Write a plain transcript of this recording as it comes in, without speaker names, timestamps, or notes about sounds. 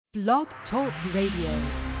Blog Talk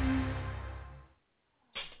Radio.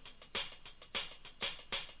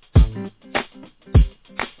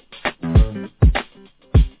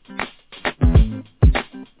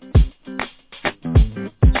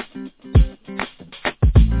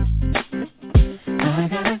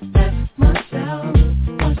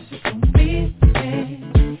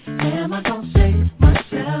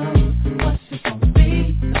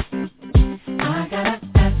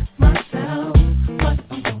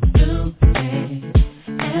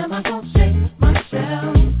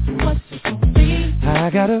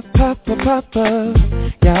 Papa,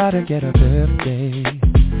 gotta get a birthday,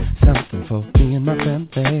 something for me and my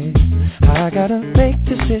family. I gotta make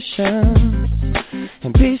decisions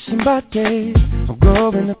and be somebody. I'm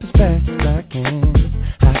growing up as fast as I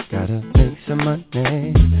can. I gotta make some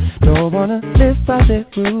money, don't wanna live by the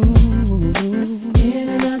rules. In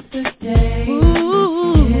and out the day,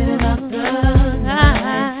 in and out the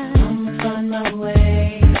night, I'ma find my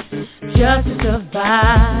way just to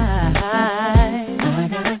survive.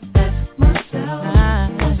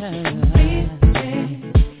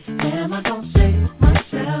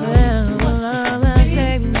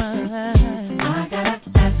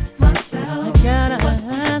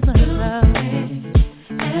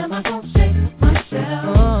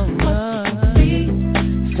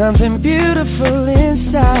 Something beautiful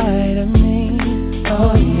inside of me,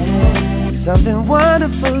 oh yeah. Something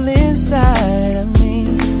wonderful inside of me,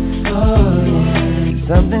 oh yeah.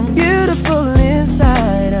 Something beautiful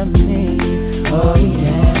inside of me, oh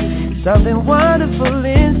yeah. Something wonderful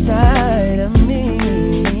inside of me.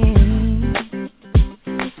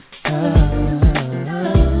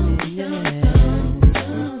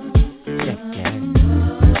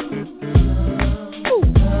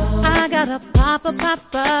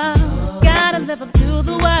 Papa, gotta live up to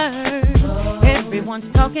the word. Everyone's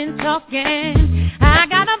talking. I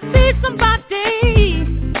gotta be somebody.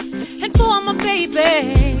 And for my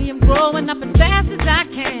baby, I'm growing up as fast as I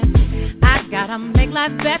can. I gotta make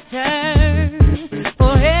life better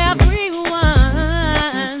for everyone.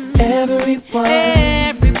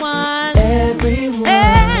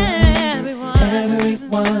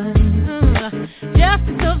 Just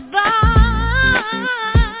to survive.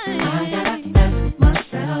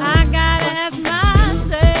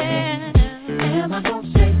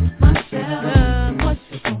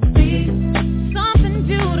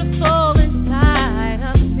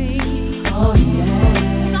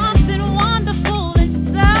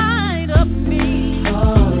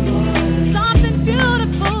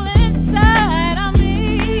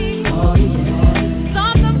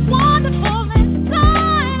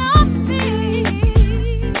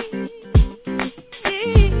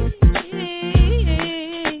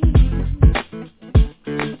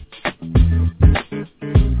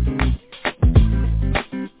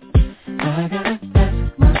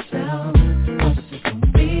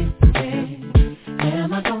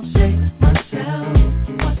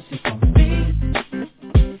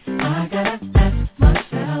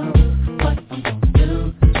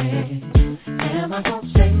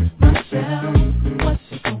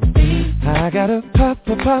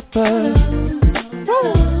 Papa,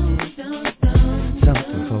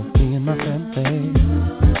 something for me and my family.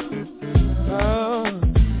 Oh,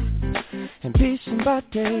 and be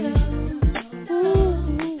somebody.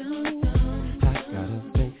 I gotta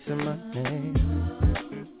make some money.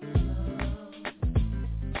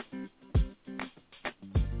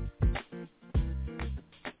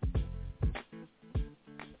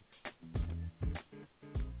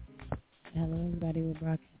 Hello, everybody. We're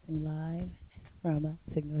broadcasting live from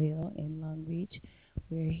Signal Hill in Long Beach.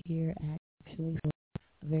 We're here actually for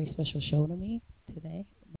a very special show to me today.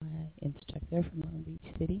 My instructor from Long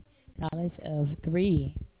Beach City College of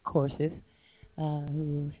 3 courses,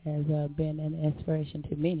 who has been an inspiration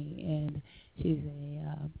to many, and she's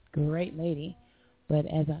a great lady. But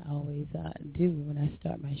as I always do when I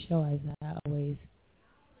start my show,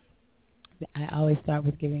 I always start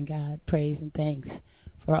with giving God praise and thanks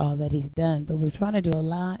for all that he's done. But we're trying to do a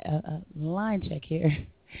line check here.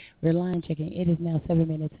 We're line checking. It is now 7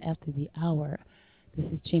 minutes after the hour. This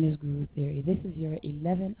is China's Groove Theory. This is your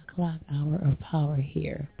 11 o'clock hour of power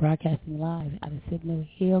here, broadcasting live out of Signal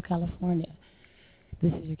Hill, California.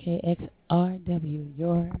 This is your KXRW,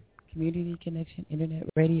 your Community Connection Internet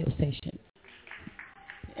Radio station.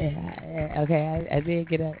 Yeah, okay, I did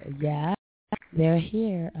get a yeah. They're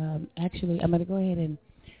here. Actually, I'm going to go ahead and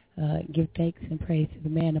give thanks and praise to the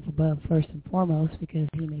man up above first and foremost, because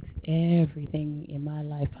he makes everything in my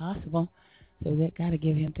life possible. So we got to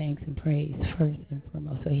give him thanks and praise first and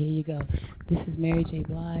foremost. So here you go. This is Mary J.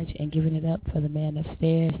 Blige and giving it up for the man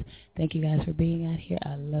upstairs. Thank you guys for being out here.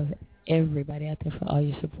 I love everybody out there for all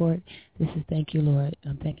your support. This is Thank You, Lord.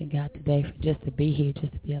 I'm thanking God today for just to be here,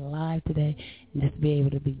 just to be alive today, and just to be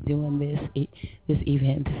able to be doing this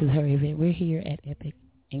event. This is her event. We're here at Epic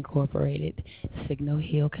Incorporated, Signal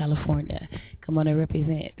Hill, California. Come on and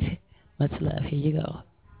represent. Much love. Here you go.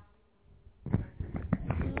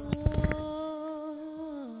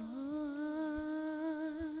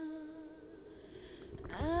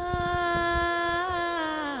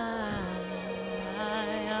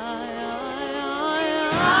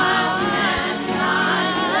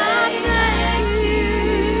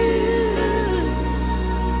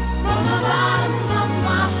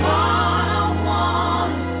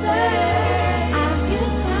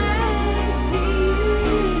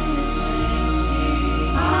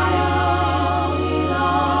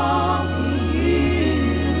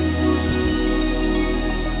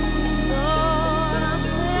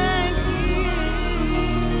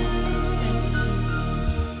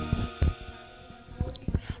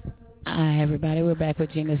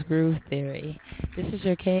 With Gina's Groove Theory. This is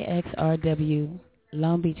your KXRW,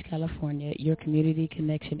 Long Beach, California, your community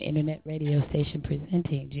connection internet radio station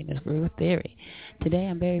presenting Gina's Groove Theory. Today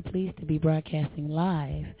I'm very pleased to be broadcasting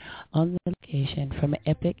live on the location from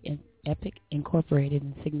Epic Incorporated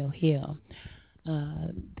in Signal Hill.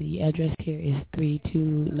 The address here is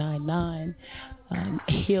 3299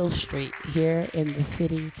 Hill Street here in the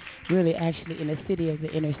city, really actually in the city of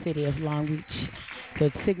the inner city of Long Beach. So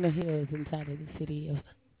Signal Hill is inside of the city of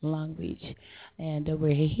Long Beach. And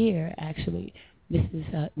we're here actually, Miss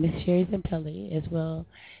Sherry Zampelli, as well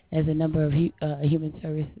as a number of human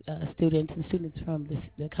service students and students from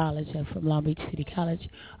the college, from Long Beach City College,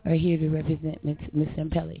 are here to represent Miss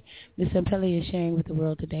Zampelli. Miss Zampelli is sharing with the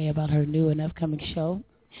world today about her new and upcoming show.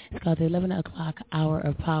 It's called the 11 o'clock Hour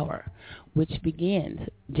of Power, which begins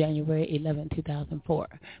January 11, 2004.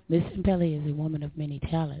 Miss Zampelli is a woman of many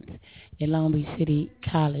talents, a Long Beach City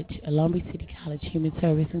College human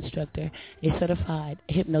service instructor, a certified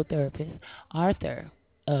hypnotherapist, author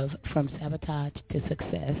of From Sabotage to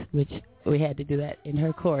Success, which we had to do that in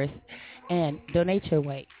her course, and Donate Your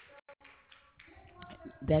Way.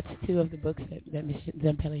 That's two of the books that Ms.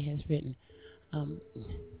 Zampelli has written.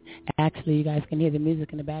 Actually, you guys can hear the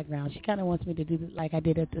music in the background. She kind of wants me to do it like I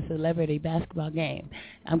did at the celebrity basketball game.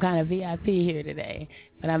 I'm kind of VIP here today,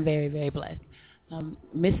 but I'm very, very blessed.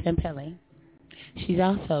 Ms. Zampelli, she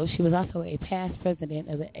was also a past president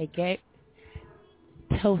of the gay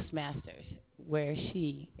Toastmasters, where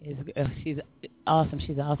she's awesome.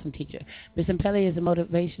 She's an awesome teacher. Ms. Zampelli is a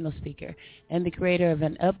motivational speaker and the creator of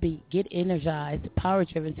an upbeat, get energized,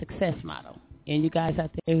 power-driven success model. And you guys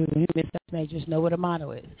out there who are human success majors know what a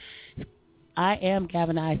motto is. I am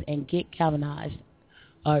galvanized and get galvanized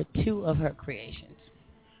are two of her creations.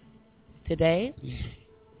 Today,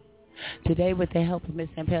 with the help of Ms.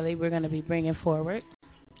 Zampelli, we're going to be bringing forward,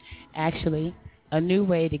 actually, a new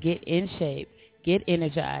way to get in shape, get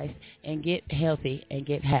energized, and get healthy and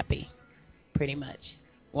get happy, pretty much.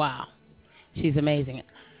 Wow. She's amazing.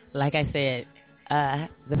 Like I said,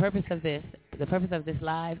 the purpose of this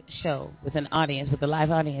live show with a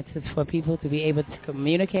live audience is for people to be able to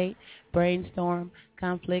communicate, brainstorm,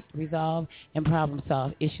 conflict, resolve, and problem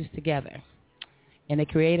solve issues together in a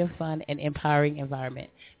creative, fun, and empowering environment.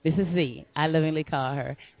 Mrs. Z, I lovingly call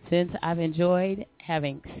her, since I've enjoyed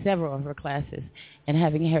having several of her classes and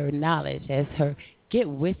having her knowledge as her get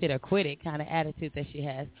with it or quit it kind of attitude that she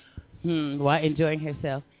has while enjoying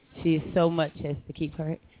herself. She is so much that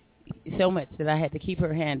I had to keep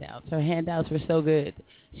her handouts. Her handouts were so good.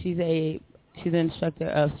 She's an instructor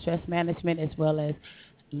of stress management as well as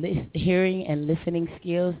hearing and listening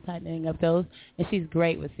skills, tightening up those. And she's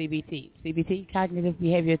great with CBT. CBT, cognitive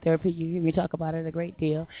behavior therapy. You hear me talk about it a great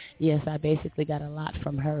deal. Yes, I basically got a lot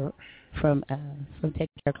from her, from taking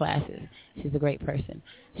her classes. She's a great person.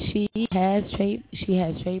 She has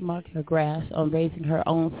trademarked her grasp on raising her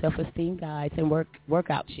own self-esteem guides and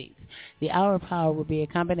workout sheets. The Hour of Power will be a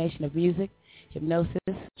combination of music,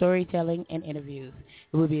 hypnosis, storytelling, and interviews.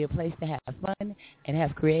 It will be a place to have fun and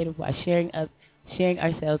have creative while sharing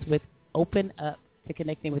ourselves with, open up to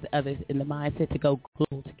connecting with others in the mindset to go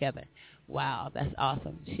global together. Wow, that's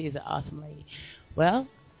awesome. She's an awesome lady. Well,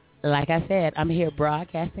 like I said, I'm here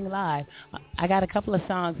broadcasting live. I got a couple of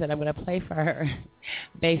songs that I'm going to play for her,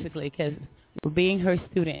 basically, because being her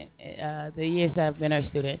student, the years that I've been her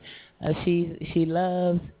student, she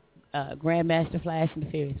loves Grandmaster Flash in the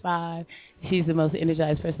Furious 5. She's the most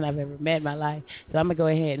energized person I've ever met in my life. So I'm going to go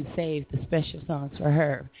ahead and save the special songs for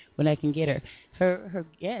her when I can get her. Her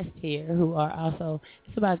guests here who are also,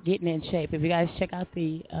 it's about getting in shape. If you guys check out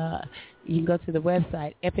you can go to the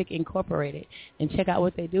website, Epic Incorporated, and check out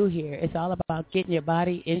what they do here. It's all about getting your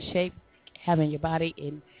body in shape, having your body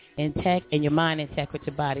intact and your mind intact with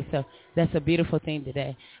your body. So that's a beautiful thing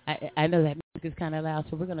today. I know that music is kind of loud,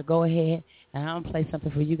 so we're going to go ahead and I'm going to play something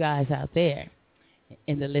for you guys out there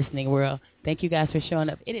in the listening world. Thank you guys for showing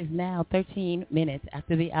up. It is now 13 minutes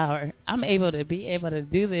after the hour. I'm able to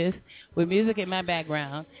do this with music in my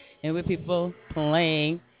background and with people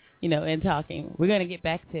playing, and talking. We're going to get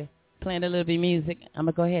back to playing a little bit of music. I'm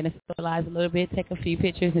going to go ahead and socialize a little bit, take a few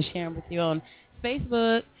pictures and share them with you on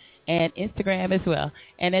Facebook and Instagram as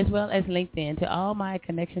well as LinkedIn. To all my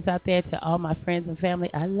connections out there, to all my friends and family,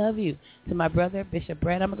 I love you. To my brother, Bishop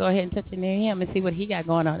Brett, I'm going to go ahead and touch near him and see what he got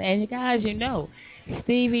going on. And you guys,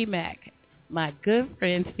 Stevie Mack, my good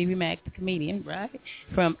friend Stevie Mack, the comedian, right?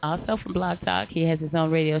 Also from Blog Talk. He has his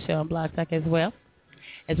own radio show on Blog Talk as well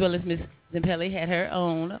as Miss Zimpelli had her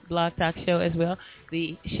own Blog Talk show as well,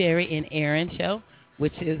 the Sherry and Aaron show,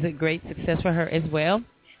 which is a great success for her as well.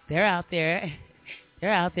 They're out there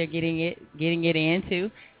getting it in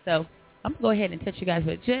too. So I'm going to go ahead and touch you guys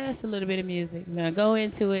with just a little bit of music. I'm going to go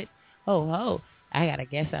into it. Oh, I got a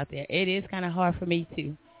guess out there. It is kind of hard for me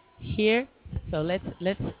to hear. So let's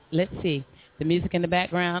see. The music in the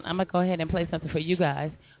background, I'm going to go ahead and play something for you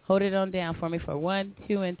guys. Hold it on down for me for 1,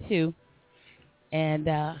 2, and 2. And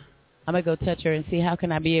I'm going to go touch her and see how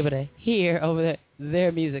can I be able to hear over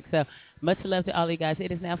their music. So much love to all you guys.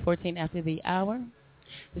 It is now 14 after the hour.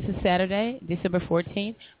 This is Saturday, December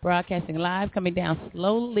 14th, broadcasting live, coming down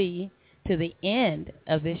slowly to the end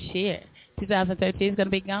of this year. 2013 is going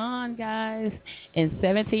to be gone, guys, in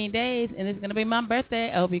 17 days, and it's going to be my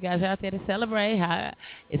birthday. I hope you guys are out there to celebrate.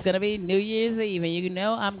 It's going to be New Year's Eve, and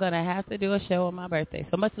I'm going to have to do a show on my birthday.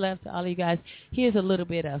 So much love to all of you guys. Here's a little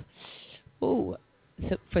bit of, so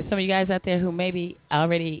for some of you guys out there who may be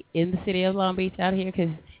already in the city of Long Beach out here, because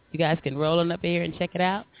you guys can roll on up here and check it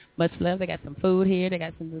out. Much love. They got some food here. They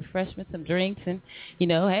got some refreshments, some drinks, and,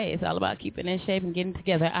 hey, it's all about keeping in shape and getting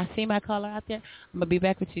together. I see my caller out there. I'm going to be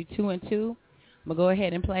back with you 2 and 2. I'm going to go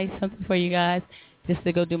ahead and play something for you guys just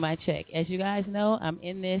to go do my check. As you guys know, I'm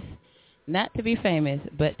in this not to be famous,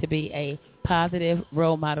 but to be a positive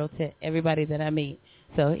role model to everybody that I meet.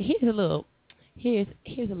 So here's a little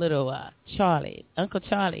Charlie, Uncle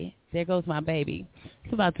Charlie. There goes my baby.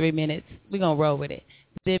 It's about 3 minutes. We're going to roll with it.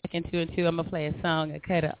 Then in 2 and 2, I'm going to play a song,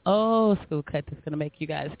 an old school cut that's going to make you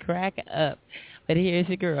guys crack up. But here's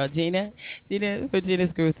your girl, Gina for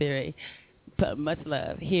Gina's Groove Theory. But much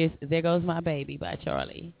love. Here's There Goes My Baby by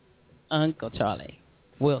Charlie, Uncle Charlie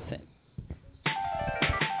Wilson.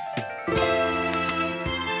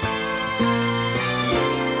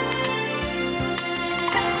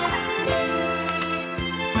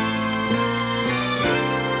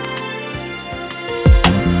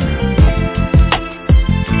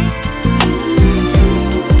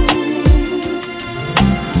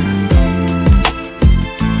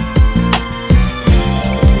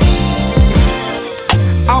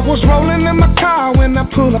 I was rolling in my car when I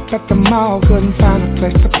pulled up at the mall. Couldn't find a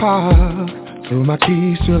place to park. Threw my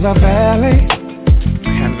keys to the valet.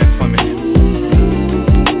 Handle it for me.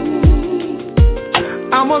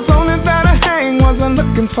 I was only there to hang, wasn't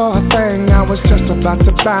looking for a thing. I was just about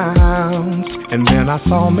to bounce, and then I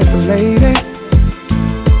saw Miss Lady.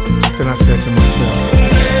 Then I said to myself,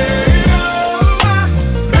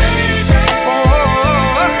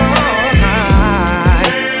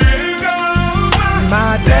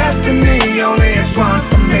 my destiny only is one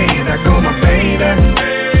for me. There go my baby.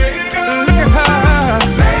 Look at her.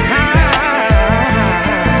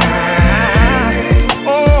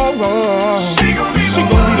 Oh, she gon' be the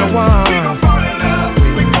one. We gon' fall in love.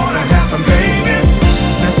 We gonna have some babies.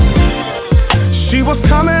 She was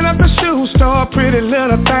coming up the shoe store, pretty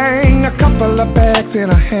little thing. A couple of bags in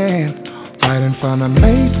her hand, right in front of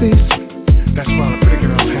Macy's. That's why the pretty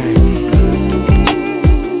girls hang.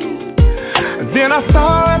 Then I saw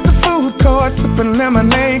her at the food court, sipping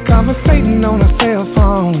lemonade, conversating on her cell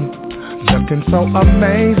phone, looking so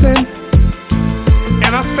amazing.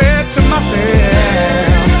 And I said to myself,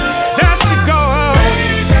 there she goes,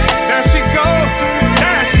 there she goes,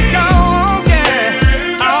 there she goes,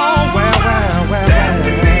 yeah. Oh, well.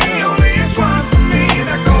 Destiny only is one for me.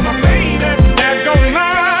 There goes my baby. There goes my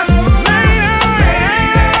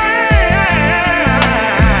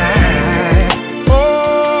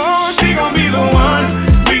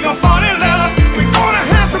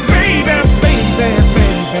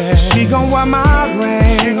my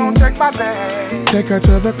ring. She gon' take take her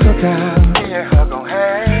to the cookout. Yeah, her gon'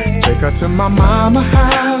 hang. Take her to my mama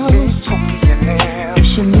house. If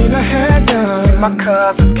she need a hair done, my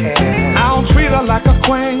cousin can. I'll treat her like a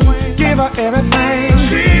queen, give her everything.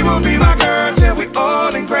 She will be my girl till we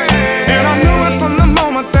old and gray. And I knew it from the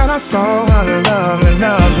moment that I saw her lovely,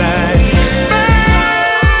 lovely.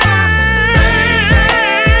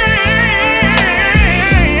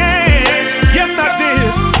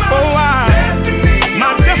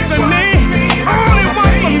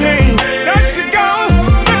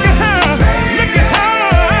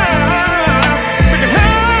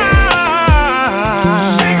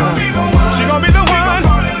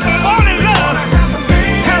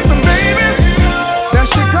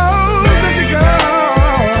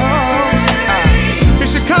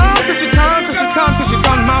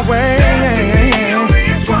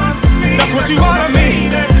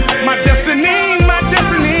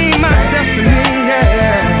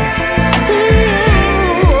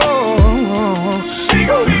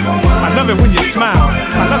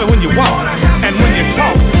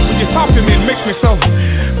 Talk to me, it makes me so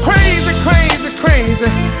crazy, crazy, crazy.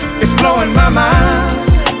 It's blowing my mind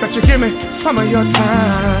that you give me some of your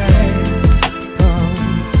time.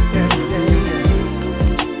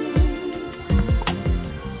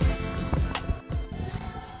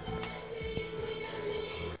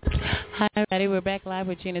 Hi, everybody. We're back live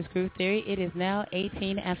with Gina's Groove Theory. It is now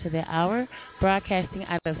 18 after the hour, broadcasting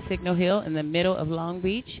out of Signal Hill in the middle of Long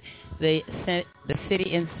Beach, the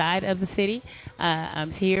city inside of the city.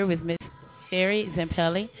 I'm here with Miss Sherry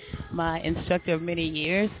Zampelli, my instructor of many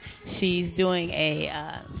years. She's doing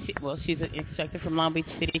she's an instructor from Long Beach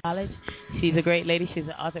City College. She's a great lady. She's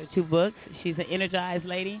an author of 2 books. She's an energized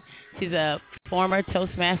lady. She's a former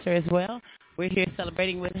Toastmaster as well. We're here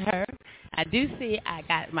celebrating with her. I do see I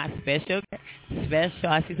got my special.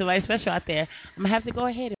 I see somebody special out there. I'm going to have to go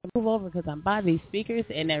ahead and move over because I'm by these speakers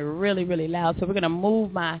and they're really, really loud. So we're going to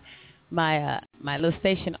move my little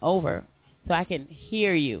station over so I can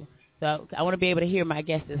hear you. So I want to be able to hear my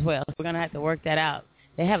guests as well. So we're going to have to work that out.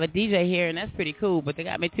 They have a DJ here, and that's pretty cool, but they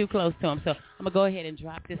got me too close to them. So I'm going to go ahead and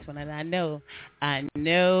drop this one. And I know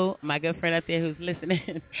my good friend out there who's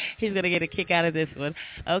listening, he's going to get a kick out of this one.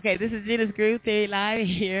 Okay, this is Gina's Groove Theory live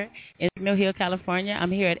here in Signal Hill, California.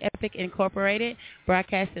 I'm here at Epic Incorporated,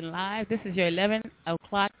 broadcasting live. This is your 11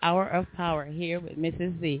 o'clock hour of power here with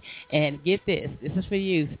Mrs. Z. And get this. This is for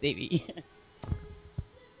you, Stevie.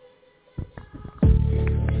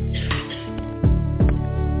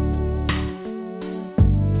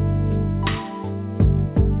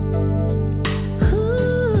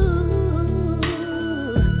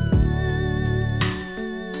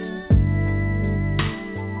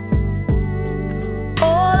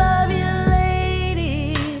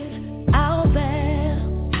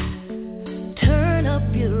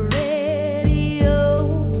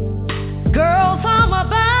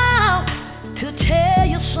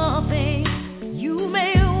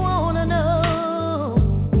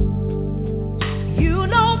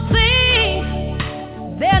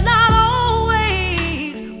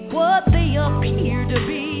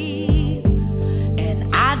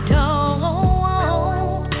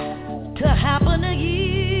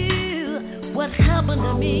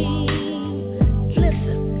 To me,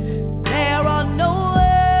 listen, there are no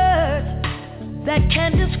words that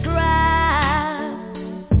can describe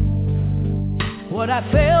what I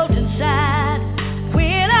felt inside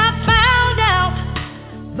when I found out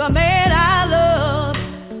the man I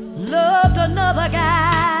loved another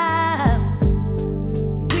guy.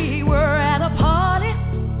 We were at a party,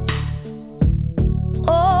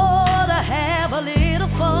 oh, to have a little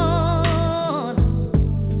fun,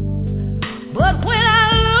 but when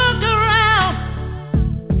I looked around,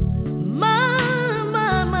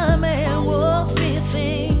 my man was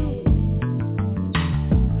missing.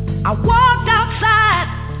 I walked outside,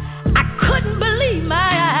 I couldn't believe my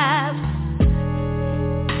eyes.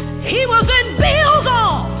 He was in Bill's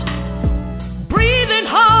arms, breathing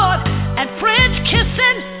hard and French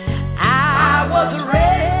kissing. I was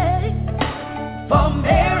ready for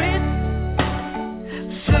marriage,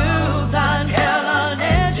 Susan, Helen,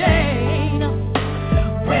 and Jane.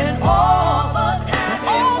 When all the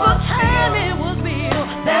time it was Bill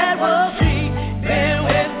that was sleeping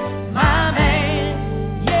with my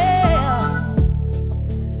man. Yeah,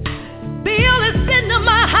 Bill has been to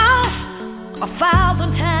my house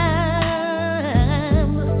 1,000 times.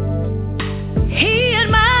 He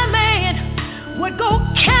and my man would go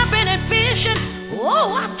camping and fishing.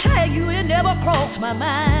 Oh, I tell you, it never crossed my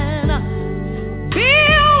mind.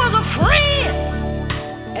 Bill was a friend,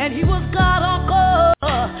 and he was God uncle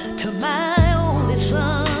to my only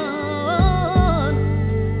son.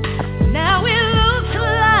 Now it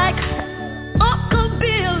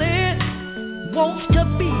wants to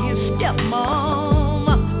be his stepmom.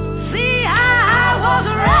 See, I was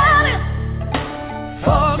ready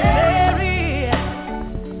for Mary.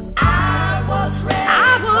 I was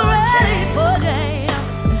ready for Jane.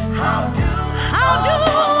 How do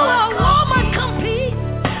a woman compete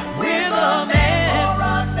with a man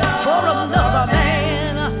for another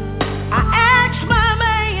man? I asked my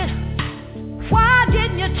man, why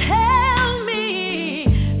didn't you tell me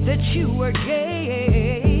that you were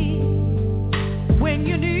gay when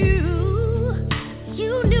you knew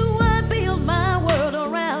I built my world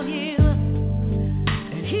around you?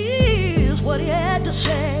 And here's what he had to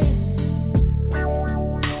say.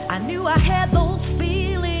 I knew I had those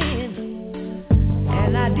feelings,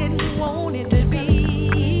 and I didn't want it to be.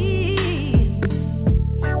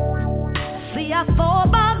 See, I thought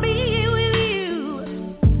about being with you,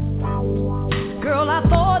 girl, I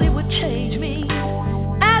thought it would change me.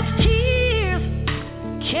 As tears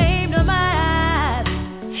came to my eyes,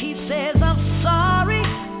 he says, I'm sorry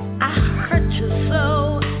I hurt you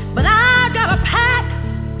so, but I got a pack,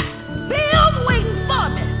 bills waiting for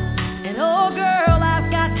me, and oh girl, I've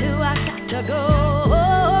got to go.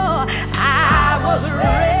 I was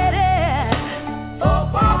ready for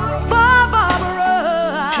Barbara,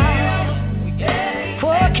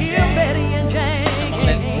 for Kim, Betty, and Jane.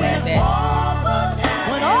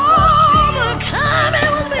 When all the time it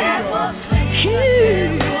was me, he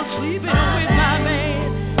was sleeping with my man.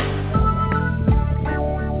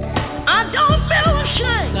 I don't feel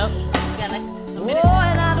ashamed. Oh,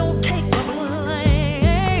 and I don't take the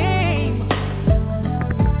blame.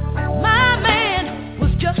 My man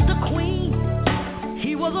was just a queen.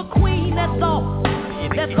 He was a queen that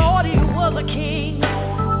thought he was a king.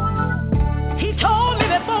 He told me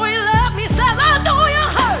before he left me, says, I know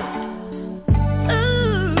you're hurt.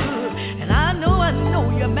 Ooh, and I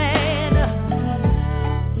know you're mad.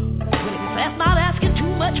 That's not asking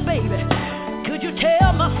too much, baby. Could you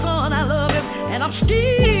tell my son I love him and I'm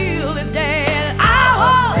still his dad? I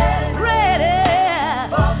was ready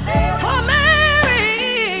for Mary,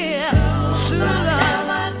 Susan,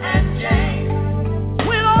 and Jane.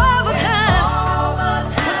 When all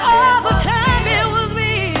the time it was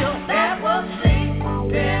me that was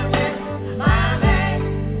sleeping with my man.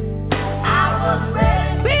 I was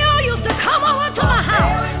ready. Bill used to come over to my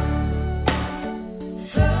house.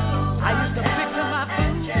 I used to fix him my food.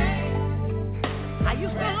 I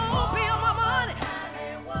used to loan Bill my money.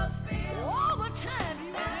 All the time he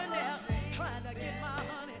was in there trying to get my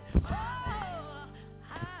honey.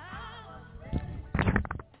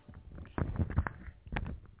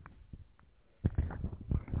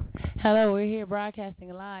 Hello, we're here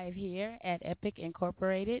broadcasting live here at Epic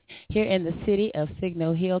Incorporated here in the city of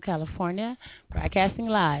Signal Hill, California. Broadcasting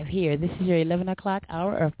live here. This is your 11 o'clock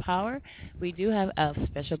hour of power. We do have a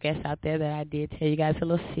special guest out there that I did tell you guys a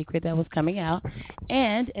little secret that was coming out.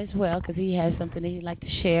 And as well, because he has something that he'd like to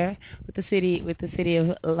share with the city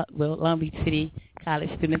of Long Beach City College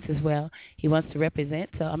students as well. He wants to represent.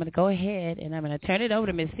 So I'm going to go ahead and I'm going to turn it over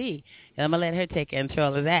to Miss C. And I'm going to let her take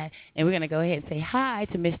control of that. And we're going to go ahead and say hi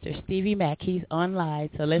to Mr. Stevie Mack. He's online.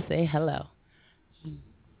 So let's say hello.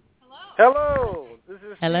 Hello. This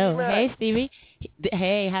is hello. Stevie Mack. Hey, Stevie.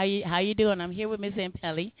 Hey, how you doing? I'm here with Miss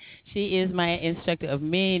Zampelli. She is my instructor of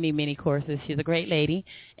many courses. She's a great lady,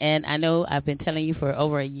 and I know I've been telling you for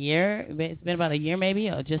over a year. It's been about a year maybe,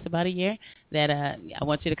 or just about a year, that I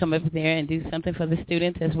want you to come up there and do something for the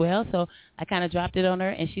students as well. So I kind of dropped it on her,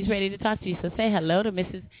 and she's ready to talk to you. So say hello to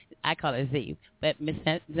Mrs. I call her Z, but Miss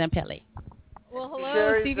Zampelli. Well, hello,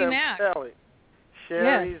 Sherry Stevie Mack.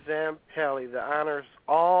 Sherry Zampelli. The honors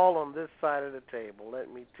all on this side of the table,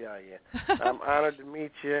 let me tell you. I'm honored to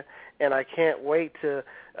meet you, and I can't wait to,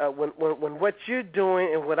 when what you're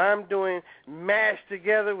doing and what I'm doing mashed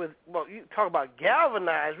together with, well, you talk about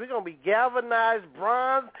galvanized. We're going to be galvanized,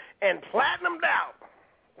 bronze, and platinumed out.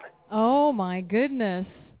 Oh, my goodness.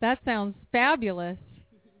 That sounds fabulous.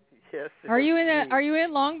 Yes. Are you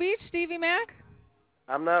in Long Beach, Stevie Mack?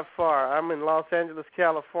 I'm not far. I'm in Los Angeles,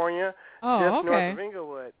 California, just north of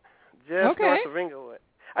Inglewood. North of Inglewood.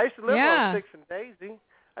 I used to live on 6th and Daisy.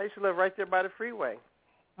 I used to live right there by the freeway.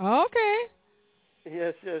 Okay.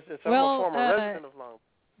 Yes. I'm a former resident of Long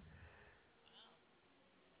Beach.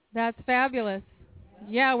 That's fabulous.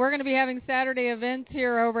 Yeah, we're going to be having Saturday events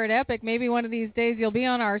here over at Epic. Maybe one of these days you'll be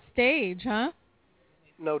on our stage, huh?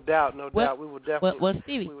 No doubt. We will definitely. Well,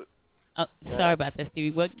 Stevie. Sorry about that,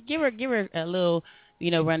 Stevie. Well, give her a little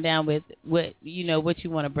run down with what you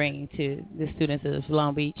want to bring to the students of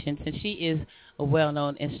Long Beach. And since she is a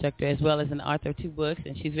well-known instructor as well as an author of 2 books,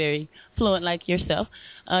 and she's very fluent like yourself,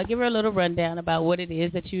 give her a little rundown about what it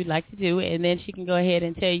is that you'd like to do, and then she can go ahead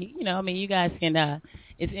and tell you. You guys can.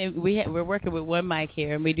 We're working with one mic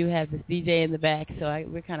here, and we do have this DJ in the back, so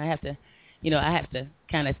we kind of have to. I have to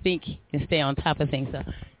kind of think and stay on top of things. So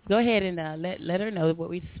go ahead and let her know what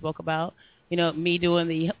we spoke about. Me doing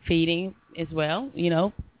the feeding as well.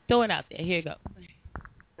 Throw it out there. Here you go.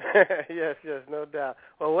 Yes, no doubt.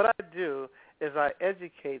 Well, what I do is I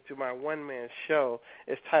educate through my one-man show.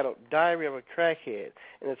 It's titled Diary of a Crackhead,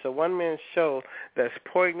 and it's a one-man show that's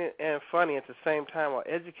poignant and funny at the same time while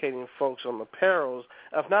educating folks on the perils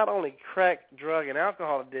of not only crack, drug, and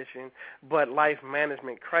alcohol addiction, but life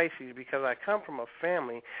management crises, because I come from a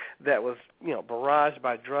family that was, barraged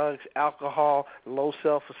by drugs, alcohol, low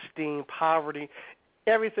self-esteem, poverty.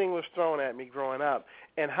 Everything was thrown at me growing up.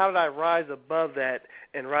 And how did I rise above that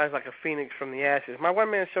and rise like a phoenix from the ashes? My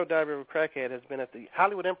one-man show, Diary of a Crackhead, has been at the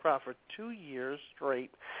Hollywood Improv for 2 years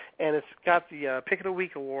straight, and it's got the Pick of the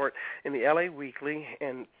Week award in the LA Weekly,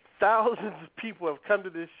 and thousands of people have come to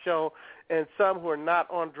this show, and some who are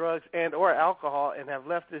not on drugs and or alcohol and have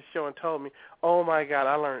left this show and told me, oh, my God,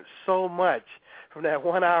 I learned so much from that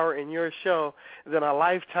 1 hour in your show than a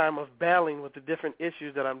lifetime of battling with the different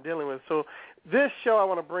issues that I'm dealing with. So this show I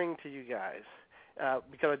want to bring to you guys.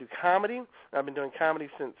 Because I do comedy. I've been doing comedy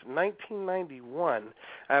since 1991.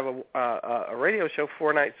 I have a radio show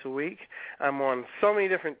 4 nights a week. I'm on so many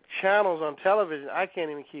different channels on television, I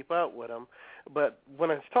can't even keep up with them. But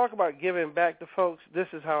when I talk about giving back to folks, this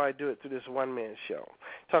is how I do it through this one-man show.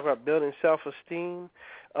 Talk about building self-esteem.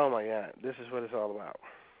 Oh, my God, this is what it's all about.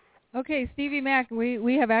 Okay, Stevie Mac,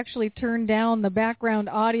 we have actually turned down the background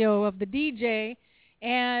audio of the DJ,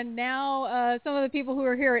 and now some of the people who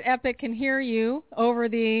are here at Epic can hear you over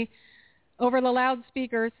the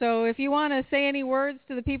loudspeaker. So if you want to say any words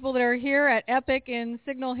to the people that are here at Epic in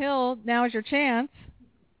Signal Hill, now is your chance.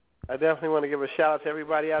 I definitely want to give a shout-out to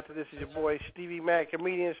everybody out there. This is your boy, Stevie Mac,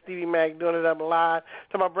 comedian Stevie Mac, doing it up live.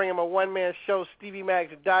 Talking about bringing my one-man show, Stevie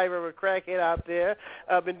Mac's Diary of a Crackhead, out there.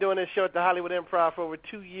 I've been doing this show at the Hollywood Improv for over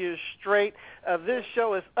 2 years straight. This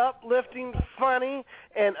show is uplifting, funny,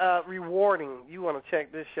 and rewarding. You want to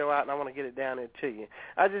check this show out, and I want to get it down there to you.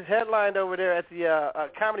 I just headlined over there at the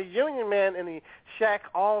Comedy Union, man, in the Shack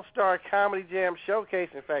All-Star Comedy Jam Showcase.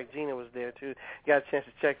 In fact, Gina was there, too. Got a chance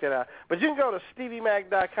to check that out. But you can go to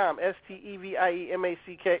StevieMac.com,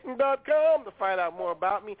 StevieMac.com, to find out more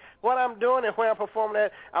about me, what I'm doing, and where I'm performing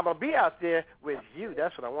at. I'm going to be out there with you.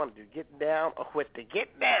 That's what I want to do, get down with the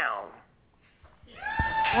get down.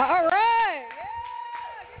 All right.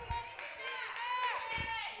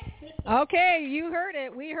 Okay, you heard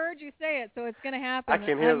it. We heard you say it, so it's going to happen. I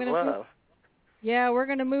can hear the love. Yeah, we're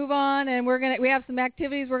going to move on, and we have some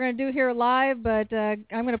activities we're going to do here live, but I'm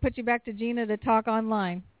going to put you back to Gina to talk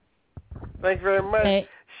online. Thank you very much. Hey,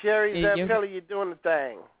 Sherry Zampelli, you're doing the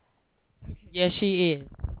thing. Yes, she is.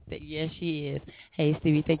 Yes, she is. Hey,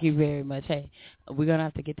 Stevie, thank you very much. Hey, we're going to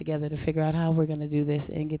have to get together to figure out how we're going to do this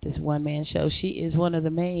and get this one-man show. She is one of the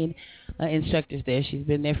main instructors there. She's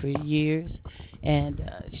been there for years, and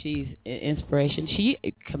she's an inspiration.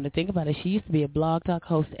 Come to think about it, she used to be a Blog Talk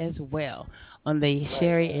host as well on the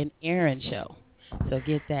Sherry and Aaron show. So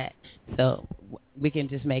get that. So we can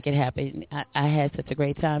just make it happen. I had such a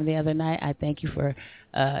great time the other night. I thank you for,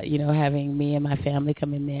 having me and my family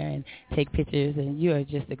come in there and take pictures. And you are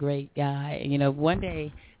just a great guy. And, one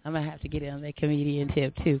day I'm going to have to get in on that comedian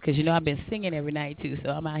tip, too, because, I've been singing every night, too.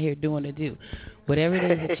 So I'm out here doing the do. Whatever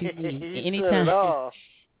it is that you need. Anytime.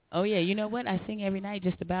 Oh, yeah. You know what? I sing every night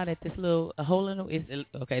just about at this little hole in the it's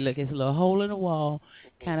a little hole in the wall,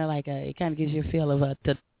 kind of like it kind of gives you a feel of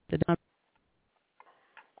the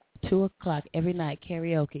 2 o'clock every night,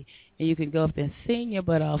 karaoke, and you can go up there and sing your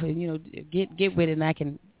butt off, and get with it, and I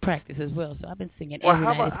can practice as well. So I've been singing every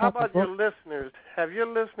night. How about your listeners? Have your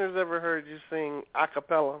listeners ever heard you sing a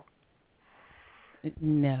cappella?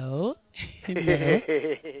 No. Is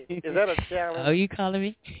that a challenge? Oh, you calling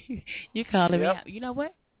me? You calling Yep. me? You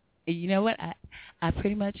know what? I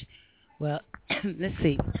pretty much. Well, let's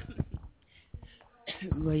see.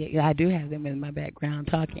 Well, yeah, I do have them in my background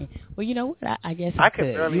talking. Well, you know what? I guess I can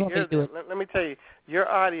could. barely You want hear me to do it? Let me tell you, your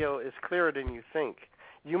audio is clearer than you think.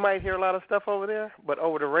 You might hear a lot of stuff over there, but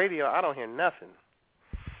over the radio, I don't hear nothing.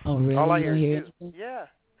 Oh, really? All I you hear don't hear is anything? yeah.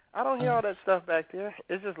 I don't hear all that stuff back there.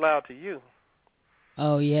 It's just loud to you.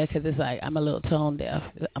 Oh yeah, 'cause it's like I'm a little tone deaf.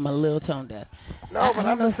 No, but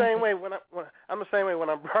I'm the same way. I'm the same way when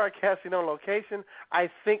I'm broadcasting on location. I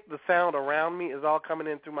think the sound around me is all coming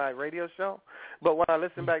in through my radio show. But when I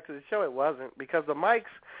listen back to the show, it wasn't, because the mics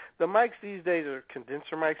these days are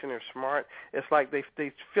condenser mics and they're smart. It's like they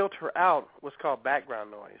filter out what's called background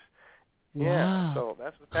noise. Wow. Yeah, so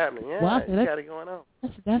that's what's happening. Yeah, wow, you got it going on.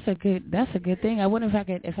 That's a good thing. I wonder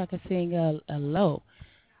if I could sing a low.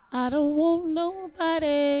 I don't want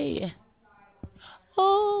nobody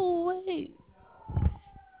always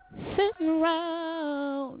sitting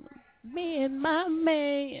around me and my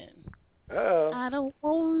man. Uh-oh. I don't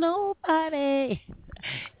want nobody.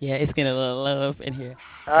 Yeah, it's getting a little low up in here.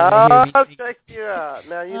 Oh, check you out.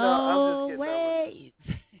 Now, you know, I'm just always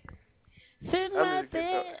sitting right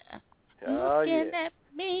there looking at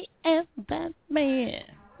me and that man.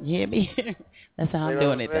 You hear me? That's how I'm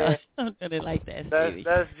doing it, though. I'm doing it like that.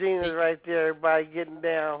 That's Gina's right there. Everybody getting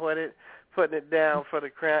down with it, putting it down for the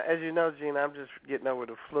crowd. As you know, Gina, I'm just getting over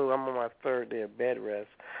the flu. I'm on my third day of bed rest.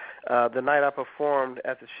 The night I performed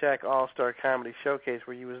at the Shack All-Star Comedy Showcase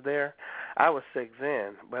where you was there, I was sick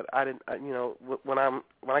then. But I didn't, when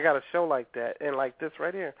I got a show like that and like this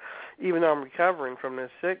right here, even though I'm recovering from this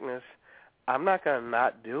sickness, I'm not going to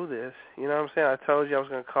not do this. You know what I'm saying? I told you I was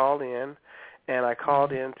going to call in. And I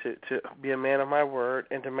called in to be a man of my word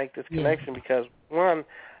and to make this connection because, one,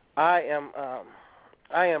 I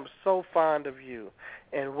am so fond of you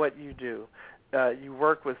and what you do. You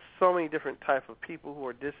work with so many different types of people who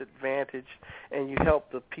are disadvantaged, and you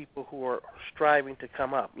help the people who are striving to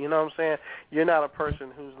come up. You know what I'm saying? You're not a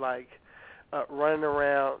person who's like running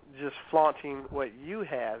around just flaunting what you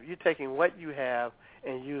have. You're taking what you have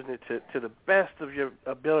and using it to the best of your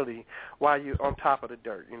ability while you're on top of the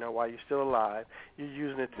dirt, while you're still alive. You're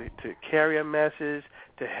using it to carry a message,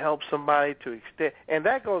 to help somebody, to extend. And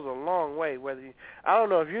that goes a long way. I don't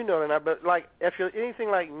know if you know or not, but like if you're anything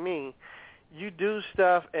like me, you do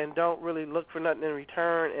stuff and don't really look for nothing in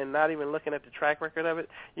return and not even looking at the track record of it.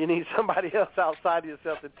 You need somebody else outside of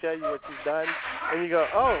yourself to tell you what you've done. And you go,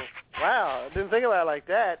 oh, wow, I didn't think about it like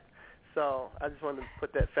that. So I just wanted to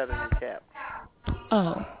put that feather in your cap.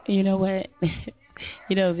 Oh, you know what?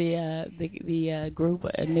 The group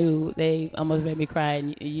knew. They almost made me cry.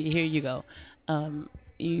 And here you go.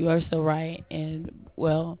 You are so right. And,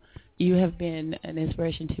 well, you have been an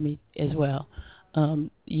inspiration to me as well.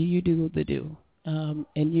 You do the do.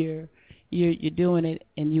 And you're doing it,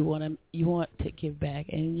 and you want to give back.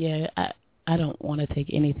 And, yeah, I don't want to take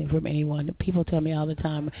anything from anyone. People tell me all the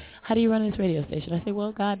time, how do you run this radio station? I say,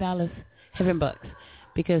 well, God, dollars, heaven bucks.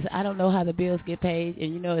 Because I don't know how the bills get paid,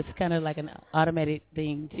 and, it's kind of like an automated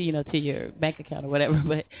thing to, to your bank account or whatever,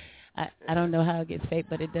 but I don't know how it gets paid,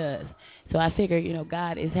 but it does. So I figure,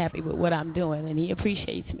 God is happy with what I'm doing, and he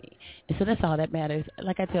appreciates me. And so that's all that matters.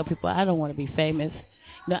 Like I tell people, I don't want to be famous.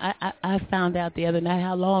 I found out the other night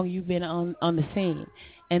how long you've been on the scene.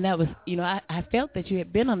 And that was, I felt that you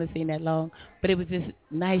had been on the scene that long, but it was just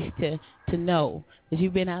nice to know that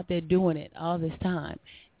you've been out there doing it all this time.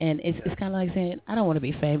 And it's kind of like saying, I don't want to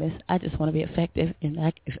be famous. I just want to be effective.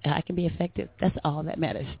 And if I can be effective, that's all that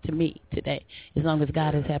matters to me today, as long as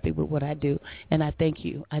God is happy with what I do. And I thank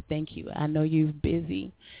you. I know you're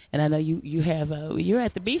busy, and I know you have you're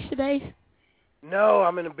at the beach today? No,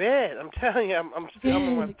 I'm in the bed. I'm telling you, I'm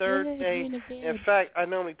on my third day. In fact, I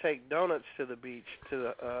normally take donuts to the beach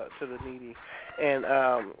to the needy, and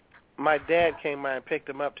my dad came by and picked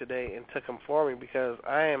him up today and took him for me because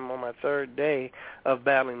I am on my third day of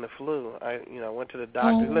battling the flu. I went to the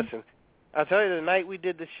doctor. Oh. Listen, I'll tell you, the night we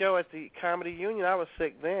did the show at the Comedy Union, I was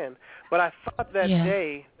sick then, but I thought that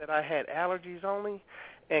day that I had allergies only.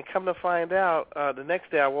 And come to find out, the next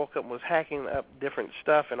day I woke up and was hacking up different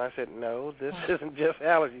stuff, and I said, no, this isn't just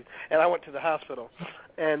allergies. And I went to the hospital,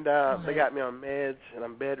 and they got me on meds, and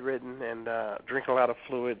I'm bedridden and drinking a lot of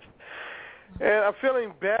fluids. And I'm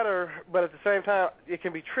feeling better, but at the same time, it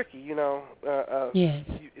can be tricky, Yes.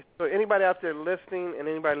 So anybody out there listening and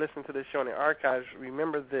anybody listening to this show in the archives,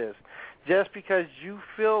 remember this. Just because you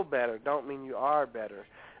feel better don't mean you are better.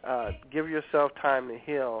 Give yourself time to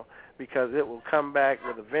heal, because it will come back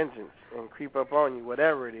with a vengeance and creep up on you,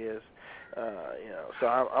 whatever it is. So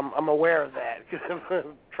I'm aware of that,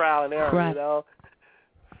 trial and error, Right.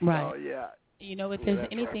 Right. So, yeah. If there's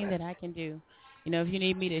anything that I can do, if you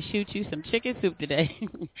need me to shoot you some chicken soup today,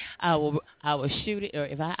 I will shoot it, or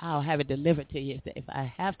I'll have it delivered to you if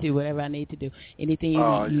I have to, whatever I need to do. Anything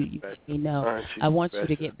you let me know. I want you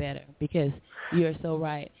to get better, because you're so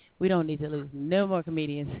right. We don't need to lose no more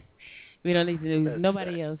comedians. We don't need to lose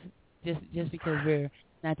nobody else just because we're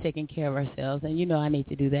not taking care of ourselves. And I need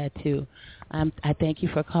to do that too. I thank you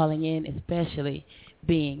for calling in, especially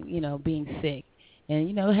being sick.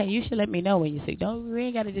 And, hey, you should let me know when you're sick. We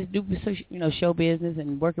ain't got to just do, show business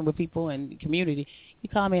and working with people and community. You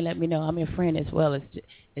call me and let me know. I'm your friend as well as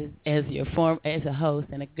as a host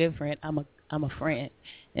and a good friend. I'm a friend,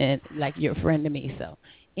 and like you're a friend to me. So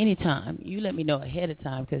anytime, you let me know ahead of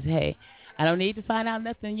time because, hey, I don't need to find out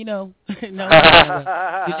nothing, no. You let me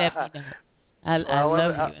know. I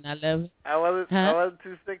love you, and I love it. I wasn't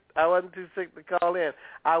too sick. I wasn't too sick to call in.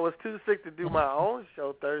 I was too sick to do my own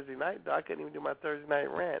show Thursday night. I couldn't even do my Thursday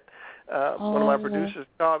night rant. One of my producers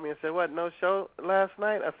called me and said, "What? No show last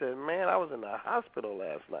night?" I said, "Man, I was in the hospital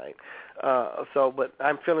last night." But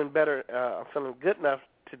I'm feeling better. I'm feeling good enough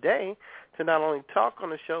today to not only talk on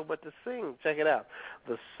the show but to sing. Check it out.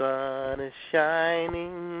 The sun is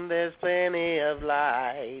shining, there's plenty of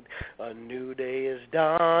light. A new day is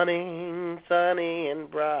dawning, sunny and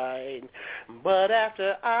bright. But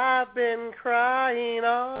after I've been crying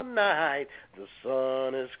all night, the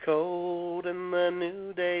sun is cold and the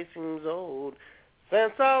new day seems old.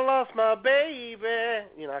 Since I lost my baby,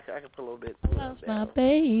 I can put a little bit. Lost my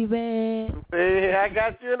baby. Hey, I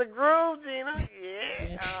got you in the groove, Gina.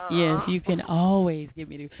 Yeah. Yes, you can always get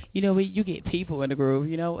me to. You get people in the groove.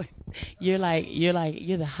 You're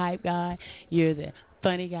the hype guy. You're the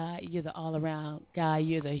funny guy. You're the all around guy.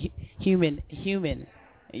 You're the human.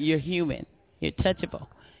 You're human. You're touchable.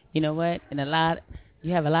 You know what? And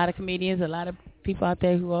you have a lot of comedians, a lot of people out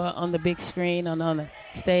there who are on the big screen, on the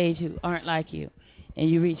stage who aren't like you. And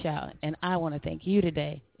you reach out. And I want to thank you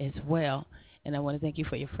today as well. And I want to thank you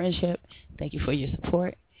for your friendship. Thank you for your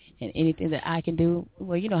support. And anything that I can do,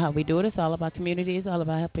 well, you know how we do it. It's all about community. It's all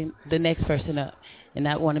about helping the next person up. And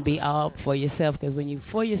not want to be all for yourself, because when you're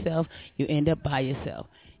for yourself, you end up by yourself.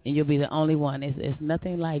 And you'll be the only one. It's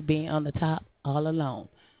nothing like being on the top all alone.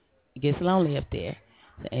 It gets lonely up there.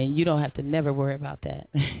 And you don't have to never worry about that.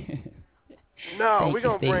 No, we're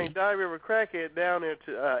going to bring Diary River Crackhead down there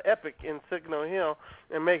to Epic in Signal Hill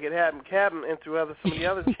and make it happen, cabin into some of the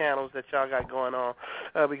other channels that y'all got going on,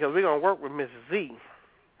 because we're going to work with Miss Z.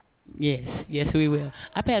 Yes, we will.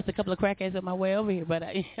 I passed a couple of crackheads on my way over here, but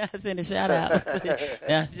I sent a shout-out.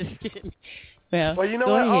 No, just kidding. Well, you know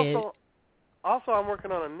go what? ahead. Also, I'm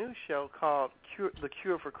working on a new show called The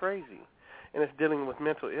Cure for Crazy, and it's dealing with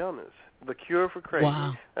mental illness. The Cure for Crazy.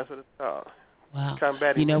 Wow. That's what it's called. Wow.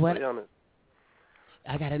 Combating mental illness.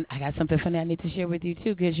 I got something funny I need to share with you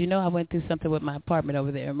too, because I went through something with my apartment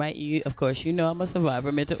over there, right? Of course, I'm a survivor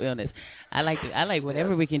of mental illness. I like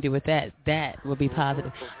whatever we can do with that. That will be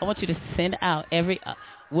positive. I want you to send out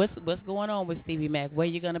what's going on with Stevie Mac, where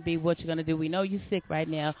you're gonna be, what you're gonna do. We know you're sick right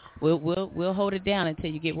now. We'll hold it down until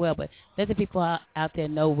you get well, but let the people out there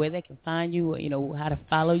know where they can find you. How to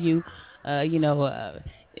follow you.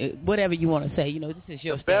 Whatever you want to say. This is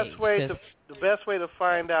your stage. The best way to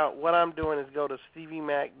find out what I'm doing is go to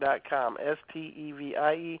StevieMac.com,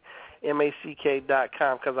 StevieMack.com,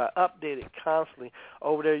 because I update it constantly.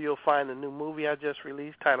 Over there you'll find a new movie I just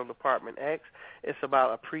released titled Apartment X. It's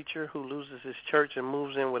about a preacher who loses his church and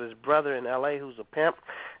moves in with his brother in L.A. who's a pimp.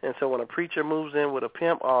 And so when a preacher moves in with a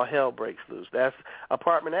pimp, all hell breaks loose. That's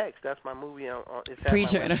Apartment X. That's my movie. It's at my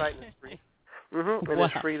website. And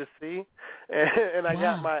it's free to see. And I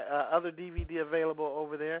got my other DVD available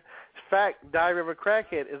over there. In fact, Diary River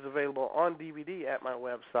Crackhead is available on DVD at my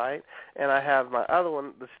website. And I have my other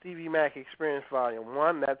one, the Stevie Mac Experience Volume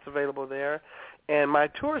 1. That's available there. And my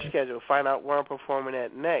tour schedule, find out where I'm performing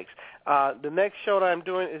at next. The next show that I'm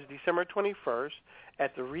doing is December 21st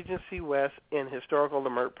at the Regency West in historical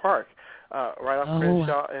Leimert Park, right off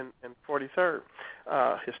Crenshaw and 43rd.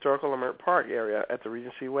 Historical Leimert Park area at the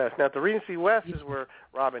Regency West. Now, at the Regency West is where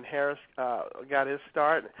Robin Harris got his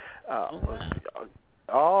start.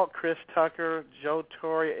 All Chris Tucker, Joe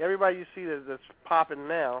Torre, everybody you see that's popping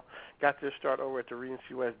now got their start over at the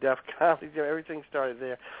Regency West. Def Comedy, everything started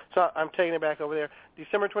there. So I'm taking it back over there.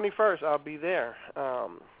 December 21st, I'll be there.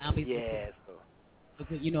 I'll be there. So I'm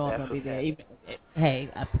going to be there. Hey,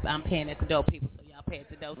 I'm paying at the door, people, so y'all pay at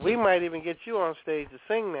the door. We might even get you on stage to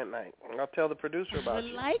sing that night. I'll tell the producer about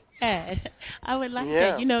you. I would like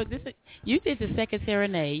that. You did the second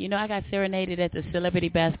serenade. I got serenaded at the Celebrity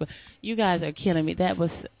Basketball. You guys are killing me. That's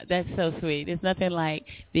so sweet. There's nothing like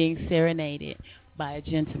being serenaded by a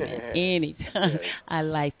gentleman anytime. I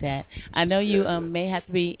like that. I know you may have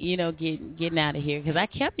to be, getting out of here, because I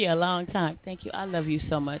kept you a long time. Thank you. I love you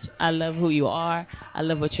so much. I love who you are. I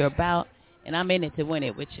love what you're about, and I'm in it to win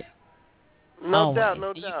it with you. No doubt.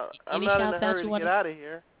 I'm not in a hurry to get out of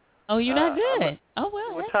here. Oh, you're not good.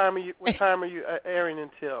 What time are you airing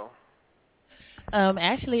until?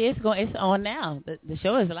 Actually, it's on now. The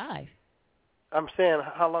show is live. I'm saying,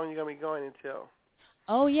 how long are you going to be going until?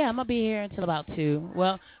 Oh, yeah, I'm going to be here until about 2.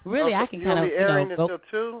 Well, really, I can kind of, You'll be airing go. until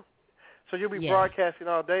 2? So you'll be Yes. broadcasting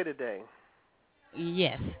all day today?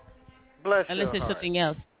 Yes. Bless Unless your there's heart. something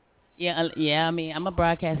else. Yeah. I mean, I'm a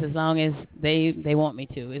broadcast as long as they want me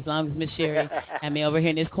to. As long as Miss Sherry had me over here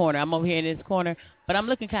in this corner. I'm over here in this corner, but I'm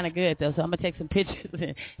looking kind of good though. So I'm gonna take some pictures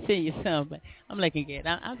and send you some. But I'm looking good.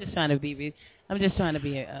 I'm just trying to be. I'm just trying to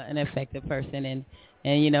be an effective person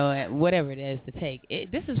and whatever it is to take.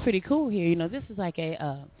 This is pretty cool here. This is like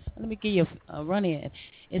a. Let me give you a run in.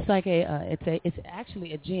 It's like it's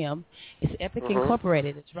actually a gym. It's Epic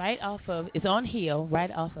Incorporated. It's it's on Hill,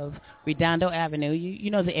 right off of Redondo Avenue.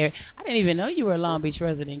 You know the area. I didn't even know you were a Long Beach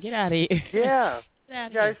resident. Get out of here. Yeah.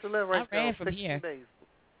 I used to live right there. I ran from here. Days.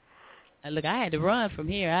 Look, I had to run from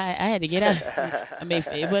here. I had to get out. I mean,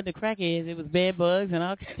 it wasn't the crackheads. It was bed bugs and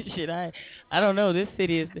all kind of shit. I don't know. This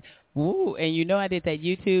city is... Woo, and I did that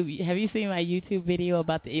YouTube. Have you seen my YouTube video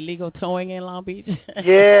about the illegal towing in Long Beach?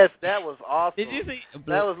 Yes, that was awesome. Did you see?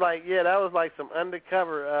 That was like some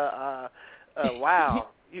undercover, wow.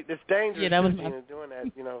 It's dangerous doing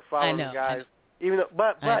that, following the guys. Even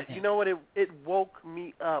though, but you know what? It woke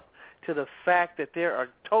me up to the fact that there are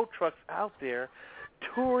tow trucks out there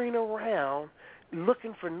touring around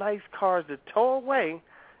looking for nice cars to tow away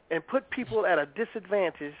and put people at a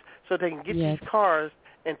disadvantage so they can get these cars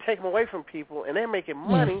and take them away from people, and they're making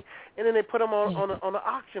money, and then they put them on the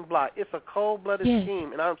auction block. It's a cold-blooded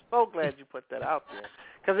scheme, and I'm so glad you put that out there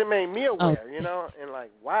because it made me aware, and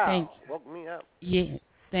like, wow, woke me up. Yeah,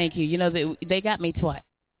 thank you. They got me twice.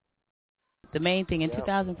 The main thing in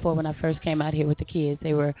 2004 when I first came out here with the kids,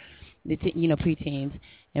 they were, preteens,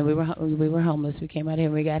 and we were homeless. We came out here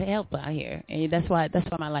and we got help out here, and that's why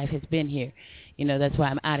my life has been here. That's why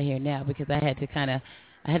I'm out of here now because I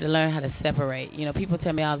had to learn how to separate. People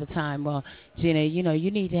tell me all the time, well, Gina,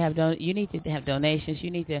 you need to have donations.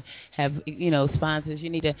 You need to have, sponsors. You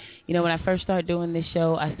need to, when I first started doing this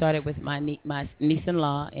show, I started with my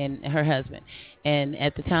niece-in-law and her husband. And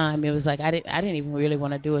at the time, it was like I didn't even really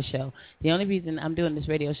want to do a show. The only reason I'm doing this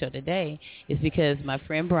radio show today is because my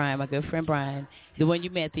friend Brian, my good friend Brian, the one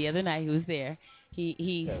you met the other night who was there,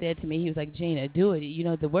 he said to me, he was like, Gina, do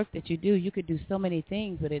it. The work that you do, you could do so many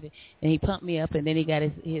things with it. And he pumped me up, and then he got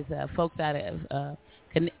his folks out of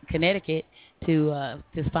Connecticut to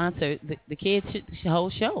sponsor the kids' whole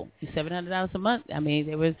show, $700 a month. I mean,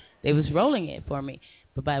 they was rolling it for me.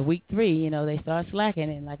 But by week 3, they start slacking.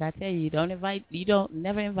 And like I tell you, you don't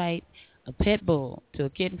never invite a pit bull to a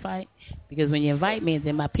kitten fight, because when you invite me, and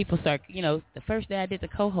then my people start, the first day I did the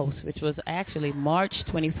co-host, which was actually March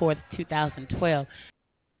 24th, 2012.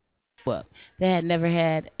 Well, they had never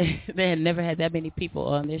had that many people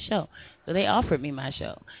on their show, so they offered me my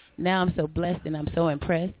show. Now I'm so blessed and I'm so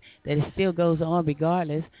impressed that it still goes on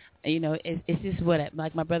regardless. It's just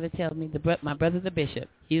like my brother tells me. My brother's a bishop.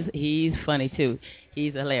 He's funny too.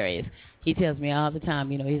 He's hilarious. He tells me all the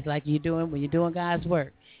time. He's like, when you're doing God's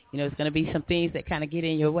work, it's going to be some things that kind of get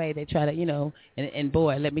in your way. They try to, and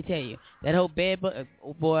boy, let me tell you, that whole bed bug,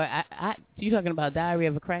 boy, you talking about Diary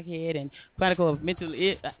of a Crackhead and Chronicle of Mental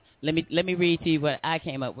Ill. Let me read to you what I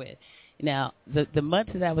came up with. Now, the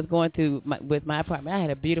months that I was going through with my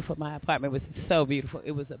apartment, my apartment was so beautiful.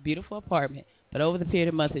 It was a beautiful apartment, but over the period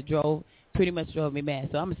of months, it pretty much drove me mad.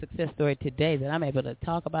 So I'm a success story today that I'm able to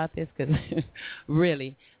talk about this because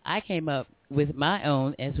really, I came up with my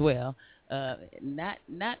own as well. Not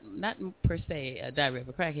per se a Diary of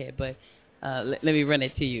a Crackhead, but let me run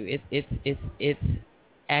it to you. It's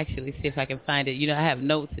actually, see if I can find it. I have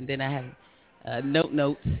notes, and then I have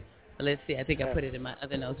notes. Let's see. I think I put it in my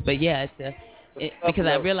other notes. But yeah, because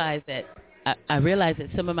I realized that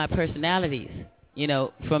some of my personalities,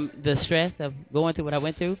 from the stress of going through what I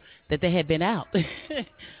went through, that they had been out.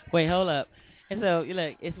 Wait, hold up. And so,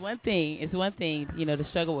 look, it's one thing, to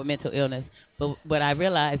struggle with mental illness. But what I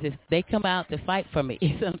realized is they come out to fight for me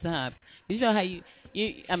sometimes. You know how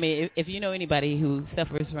if you know anybody who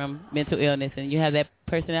suffers from mental illness and you have that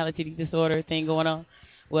personality disorder thing going on,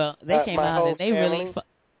 well, they came out and they really...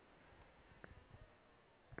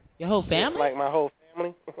 Your whole family? Like my whole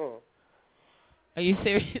family. Are you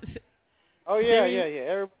serious? Oh, yeah,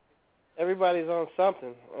 yeah. Everybody's on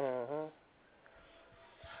something. Uh-huh.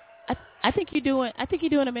 I think you're doing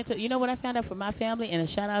a mental. You know what I found out from my family, and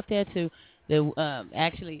a shout out there to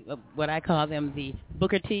the what I call them the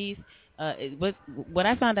Booker T's. What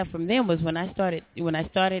I found out from them was when I started and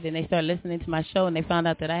they started listening to my show and they found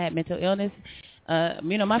out that I had mental illness.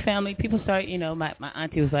 My family, people start. My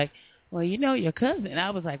auntie was like, well, your cousin. I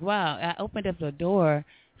was like, wow. I opened up the door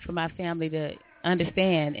for my family to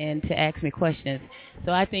understand and to ask me questions.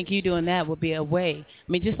 So I think you doing that will be a way.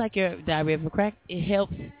 I mean, just like your Diary of a Crack, it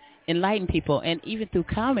helps enlighten people, and even through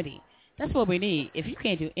comedy. That's what we need. If you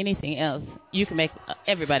can't do anything else, you can make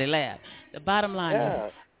everybody laugh. The bottom line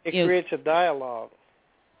is... it creates a dialogue.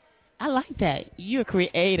 I like that. You're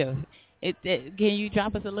creative. Can you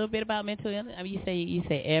drop us a little bit about mental illness? I mean, you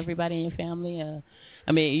say everybody in your family.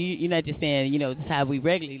 I mean, you're not just saying, this is how we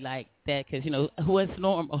regularly like that, because what's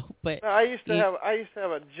normal. But no, I used to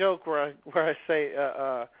have a joke where I say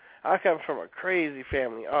I come from a crazy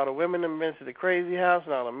family. All the women have been to the crazy house,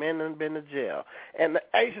 and all the men have been to jail. And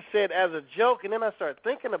I used to say it as a joke, and then I started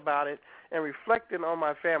thinking about it and reflecting on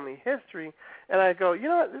my family history, and I go,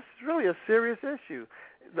 what? This is really a serious issue.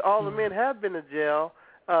 All the men have been to jail.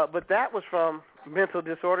 But that was from mental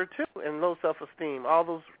disorder, too, and low self-esteem, all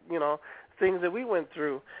those, things that we went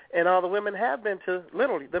through. And all the women have been to,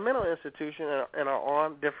 literally, the mental institution and are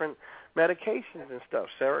on different medications and stuff,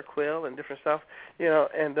 Seroquel and different stuff,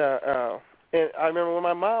 and I remember when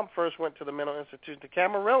my mom first went to the mental institution, to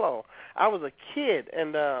Camarillo. I was a kid,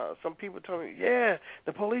 and some people told me,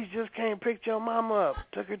 the police just came and picked your mama up,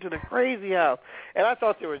 took her to the crazy house. And I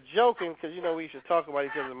thought they were joking because, we used to talk about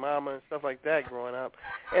each other's mama and stuff like that growing up.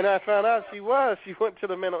 And I found out she went to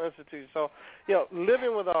the mental institution. So,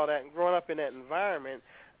 living with all that and growing up in that environment,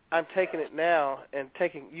 I'm taking it now and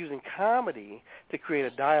using comedy to create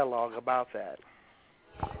a dialogue about that.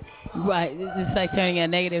 Right, it's like turning a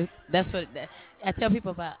negative. That's what I tell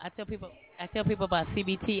people about. I tell people about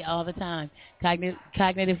CBT all the time.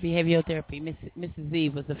 Cognitive behavioral therapy. Mrs. Z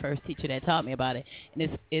was the first teacher that taught me about it,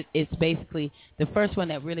 and it's basically the first one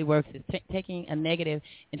that really works is taking a negative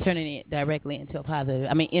and turning it directly into a positive.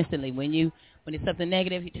 I mean, instantly. When it's something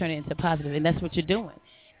negative, you turn it into positive, and that's what you're doing.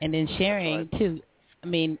 And then sharing too. I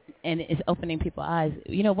mean, and it's opening people's eyes.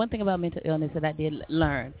 One thing about mental illness that I did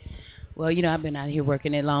learn. Well, I've been out here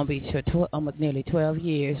working in Long Beach for almost nearly 12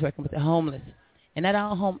 years, working with the homeless. And not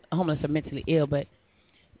all homeless are mentally ill, but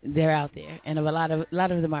they're out there. And a lot of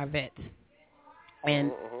them are vets.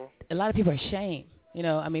 And a lot of people are ashamed.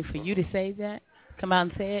 For you to say that, come out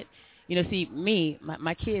and say it. See, me,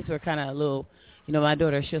 my kids were kind of a little, my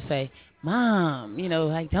daughter, she'll say, Mom,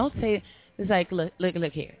 don't say it. It's like,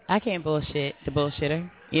 look here. I can't bullshit the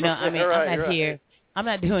bullshitter. I'm not here. I'm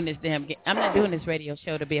not doing this I'm not doing this radio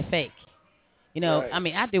show to be a fake.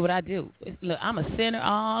 I do what I do. Look, I'm a sinner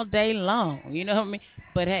all day long. You know what I mean?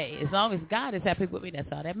 But hey, as long as God is happy with me, that's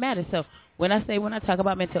all that matters. So when I talk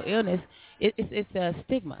about mental illness, it's a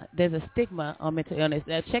stigma. There's a stigma on mental illness.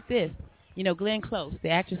 Check this. Glenn Close, the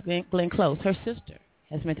actress Glenn Close, her sister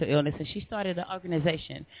has mental illness, and she started an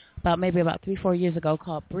organization about 3-4 years ago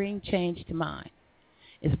called Bring Change to Mind.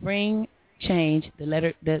 It's Bring Change, the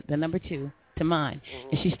number 2, to Mind.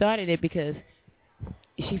 And she started it because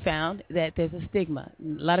she found that there's a stigma.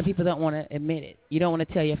 A lot of people don't want to admit it. You don't want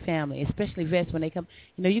to tell your family, especially vets when they come.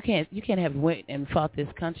 You can't have went and fought this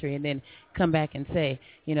country and then come back and say,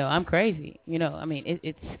 I'm crazy.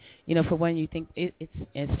 It's for when you think it's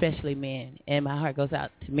especially men, and my heart goes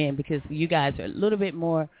out to men because you guys are a little bit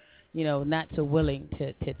more, not so willing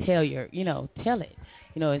to tell tell it,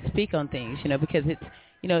 and speak on things, because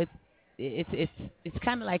it's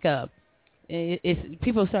kind of like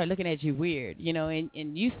people start looking at you weird,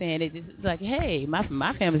 and you saying it's like, hey,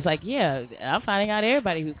 my family's like, yeah, I'm finding out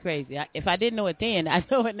everybody who's crazy. If I didn't know it then, I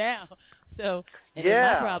know it now. So, and it's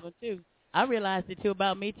my problem too. I realized it too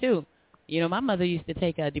about me too. My mother used to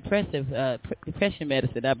take a depression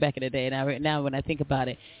medicine back in the day, and now when I think about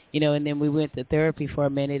it, and then we went to therapy for a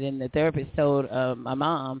minute, and the therapist told my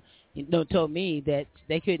mom, told me that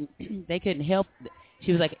they couldn't help.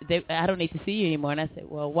 She was like, I don't need to see you anymore. And I said,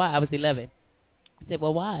 well, why? I was 11. I said,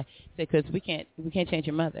 well, why? I said, because we can't change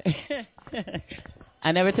your mother.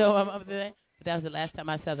 I never told my mother that, but that was the last time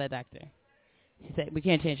I saw that doctor. She said, we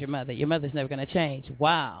can't change your mother. Your mother's never going to change.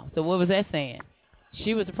 Wow. So what was that saying?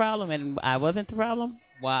 She was the problem and I wasn't the problem?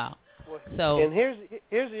 Wow. So, and here's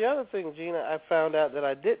the other thing, Gina, I found out that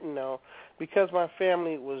I didn't know. Because my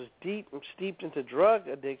family was steeped into drug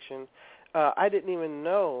addiction, I didn't even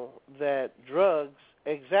know that drugs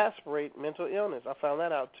exacerbate mental illness. I found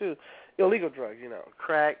that out too. Illegal drugs,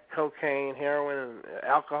 crack, cocaine, heroin, and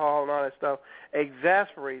alcohol and all that stuff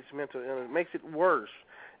exacerbates mental illness, makes it worse.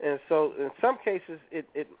 And so in some cases,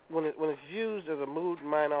 when it's used as a mood and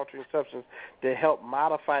mind-altering substance to help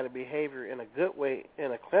modify the behavior in a good way,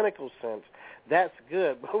 in a clinical sense, that's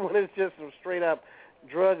good. But when it's just some straight-up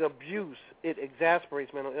drug abuse, it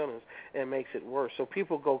exacerbates mental illness and makes it worse. So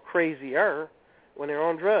people go crazier when they're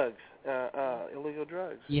on drugs, illegal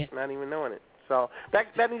drugs, not even knowing it. So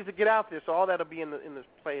that needs to get out there. So all that'll be in the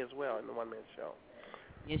play as well in the one-man show.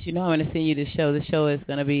 Yes, I'm going to send you the show. The show is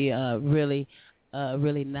going to be really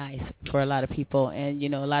really nice for a lot of people, and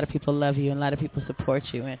a lot of people love you, and a lot of people support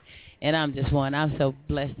you, and I'm just one. I'm so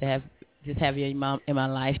blessed to have you in my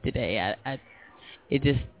life today.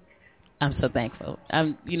 I'm so thankful.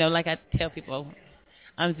 I'm like I tell people,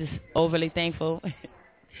 I'm just overly thankful.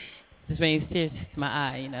 Just brings tears to my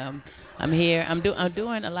eye. I'm here. I'm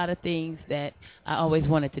doing a lot of things that I always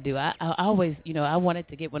wanted to do. I always, I wanted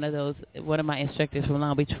to get one of my instructors from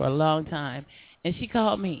Long Beach for a long time, and she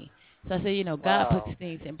called me. So I said, God puts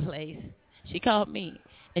things in place. She called me,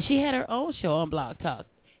 and she had her own show on Blog Talk,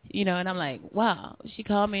 and I'm like, wow. She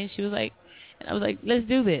called me, and she was like, and I was like, let's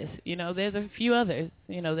do this. There's a few others,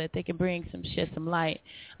 that they can shed some light.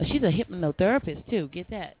 She's a hypnotherapist too. Get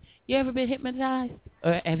that. You ever been hypnotized?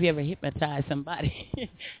 Or have you ever hypnotized somebody?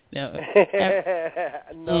 No.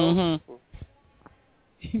 No.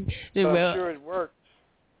 Mm-hmm. Well, I'm sure it works.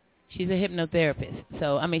 She's a hypnotherapist.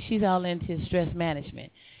 So, she's all into stress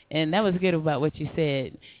management. And that was good about what you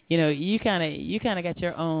said. You kind of got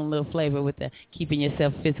your own little flavor with the keeping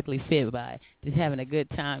yourself physically fit by just having a good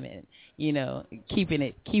time and, keeping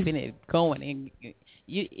it going. And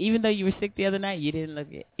you, even though you were sick the other night, you didn't look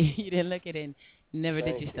it and never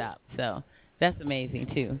did you stop. So that's amazing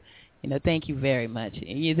too. Thank you very much.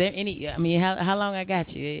 Is there any? How long I got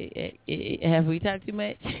you? Have we talked too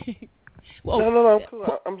much? No, I'm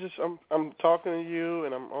cool. I'm talking to you,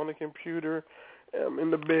 and I'm on the computer. I'm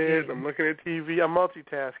in the bed. I'm looking at TV. I'm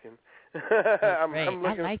multitasking. I'm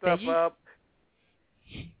looking stuff up.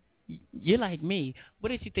 You're like me. What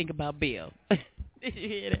did you think about Bill? Did you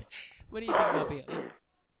hear that? What do you think about Bill?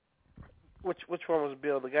 Which one was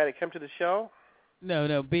Bill? The guy that came to the show?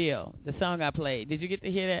 No, Bill. The song I played. Did you get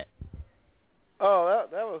to hear that? Oh,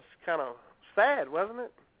 that was kind of sad,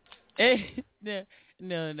 wasn't it?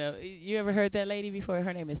 No. You ever heard that lady before?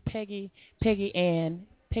 Her name is Peggy Ann.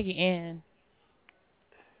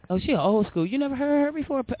 Oh, she old school. You never heard her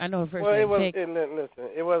before? I know her first name. Listen,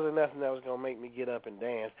 it wasn't nothing that was going to make me get up and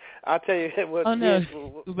dance. I'll tell you what. Oh,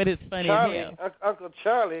 no, but it's funny as hell. Uncle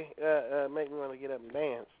Charlie made me want to get up and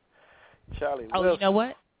dance. Charlie Wilson. Oh, you know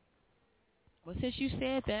what? Well, since you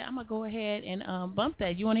said that, I'm going to go ahead and bump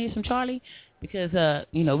that. You want to hear some Charlie? Because,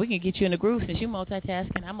 we can get you in the groove. Since you're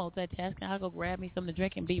multitasking, I'm multitasking. I'll go grab me something to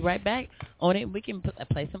drink and be right back on it. And we can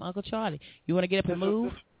play some Uncle Charlie. You want to get up and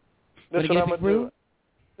move? This is what I'm going to do.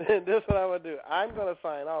 This is what I would do. I'm going to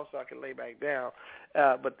sign off so I can lay back down.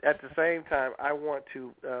 But at the same time, I want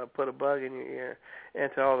to put a bug in your ear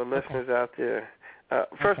and to all the listeners out there.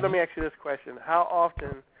 First, let me ask you this question. How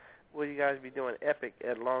often will you guys be doing Epic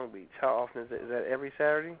at Long Beach? How often is it? Is that every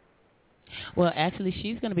Saturday? Well, actually,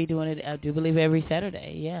 she's going to be doing it, I do believe, every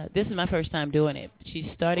Saturday. Yeah, this is my first time doing it. She's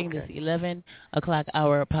starting this 11 o'clock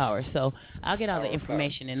hour of power. So I'll get all the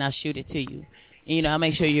information and I'll shoot it to you. I'll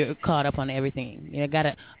make sure you're caught up on everything.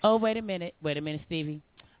 Wait a minute, Stevie.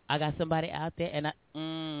 I got somebody out there, and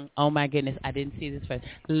oh my goodness, I didn't see this first.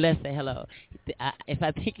 Let's say hello. If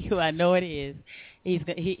I think who I know it is, he's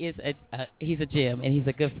a Jim, and he's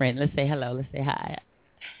a good friend. Let's say hello. Let's say hi.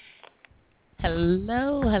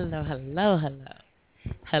 Hello.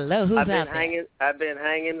 Hello, who's out there? I've been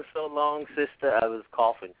hanging so long, sister, I was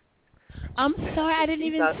coughing. I'm sorry, I didn't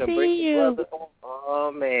even see you.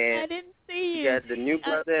 Oh, man. I didn't see you. You got the new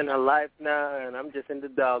brother in her life now, and I'm just in the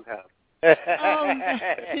doghouse.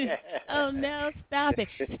 Oh, no, stop it.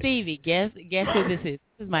 Stevie, guess who this is?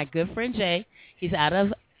 This is my good friend, Jay. He's out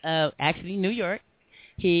of, actually, New York.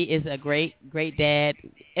 He is a great, great dad.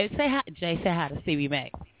 Say hi, Jay, say hi to Stevie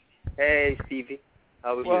Mac. Hey, Stevie.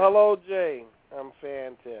 How are you? Well, hello, Jay. I'm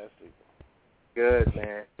fantastic. Good,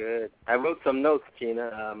 man, good. I wrote some notes,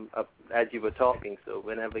 Gina, as you were talking, so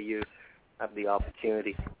whenever you have the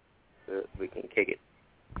opportunity, we can kick it.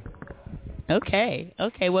 Okay.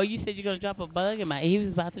 Well, you said you're going to drop a bug, he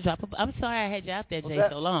was about to drop a bug. I'm sorry I had you out there, Jay,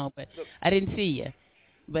 so long, but I didn't see you.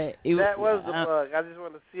 But that was the bug. I just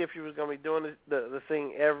wanted to see if you was going to be doing the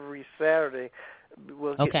thing every Saturday.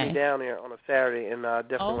 We'll get me down there on a Saturday, and I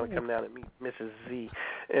definitely want to come down and meet Mrs. Z,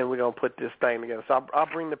 and we're going to put this thing together. So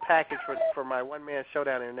I'll bring the package for my one-man show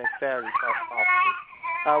down there next Saturday.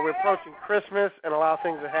 We're approaching Christmas, and a lot of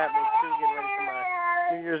things are happening, too, getting ready for my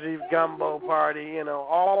New Year's Eve gumbo party.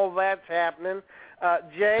 All that's happening.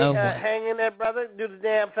 Jay, hang in there, brother. Do the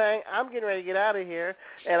damn thing. I'm getting ready to get out of here,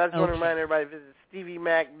 and I just want to remind everybody to visit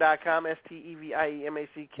StevieMac.com,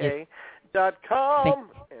 StevieMac.com.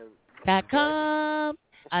 .com.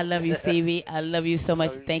 I love you, Stevie. I love you so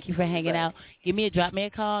much. Thank you for hanging out. Drop me a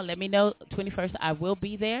call. Let me know 21st. I will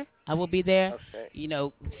be there. Okay.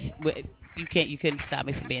 You couldn't stop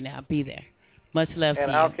me from being there. I'll be there. Much love to you.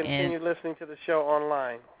 And I'll continue listening to the show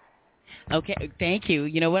online. Okay, thank you.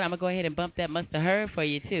 You know what? I'm going to go ahead and bump that Must Have Heard for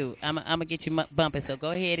you, too. I'm going to get you bumping. So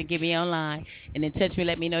go ahead and get me online, and then touch me,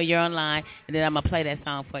 let me know you're online, and then I'm going to play that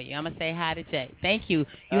song for you. I'm going to say hi to Jay. Thank you.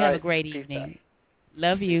 You have a great evening.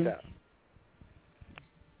 Love you.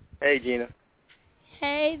 Hey, Gina.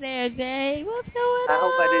 Hey there, Jay. What's going on? I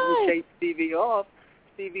hope I didn't chase Stevie off.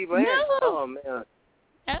 Stevie ran. No. Oh, man.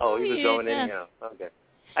 Oh, he was going in here. Okay.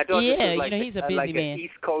 I thought this was like, he's a busy like man. An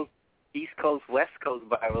East Coast, West Coast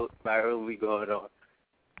rivalry going on.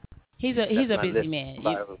 He's a busy man.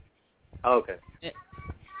 Okay.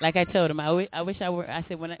 Like I told him, I wish I were. I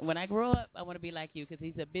said when I grow up, I want to be like you, because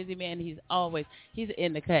he's a busy man. He's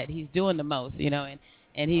in the cut. He's doing the most, you know,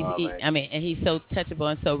 and he's and he's so touchable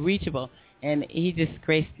and so reachable. And he just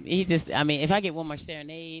if I get one more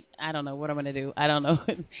serenade, I don't know what I'm going to do. I don't know.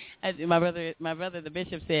 My brother, the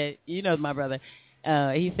bishop said, you know my brother,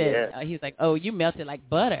 he said, he's like, oh, you melted like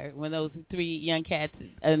butter when those three young cats,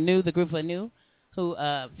 the group of New, who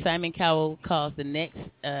Simon Cowell calls the next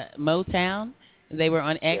Motown. They were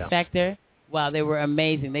on X Factor. Wow, they were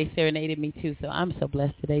amazing. They serenaded me, too. So I'm so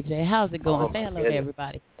blessed today, Jay. How's it going? Say hello to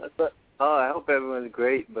everybody. Oh, I hope everyone's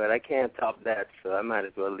great, but I can't top that, so I might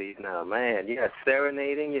as well leave now. Man, you had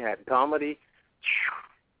serenading, you had comedy.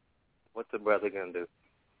 What's a brother going to do?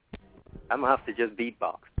 I'm going to have to just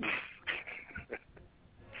beatbox.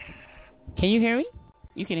 Can you hear me?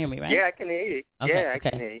 You can hear me, right? Yeah, I can hear you. Okay, yeah, I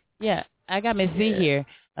can hear you. Yeah, I got Miss Z here.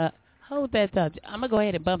 Hold that thought. I'm going to go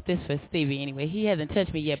ahead and bump this for Stevie anyway. He hasn't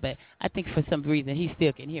touched me yet, but I think for some reason he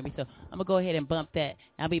still can hear me. So I'm going to go ahead and bump that.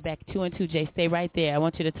 I'll be back 2 and 2, Jay. Stay right there. I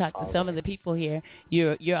want you to talk to some of the people here.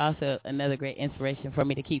 You're also another great inspiration for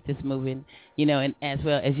me to keep this moving, you know, and as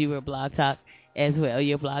well as you were Blog Talk as well.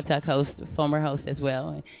 You're a Blog Talk host, former host as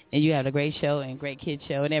well, and you have a great show and great kids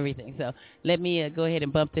show and everything. So let me go ahead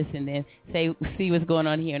and bump this and then see what's going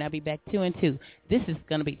on here, and I'll be back 2 and 2. This is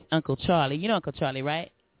going to be Uncle Charlie. You know Uncle Charlie,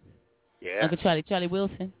 right? Yeah. Uncle Charlie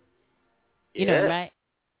Wilson. You know, right?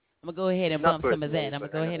 I'm going to go ahead and bump some of that. I'm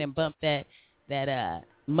going to go ahead and bump that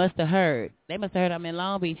Must Have Heard. They must have heard I'm in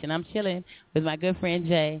Long Beach, and I'm chilling with my good friend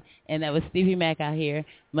Jay, and that was Stevie Mac out here.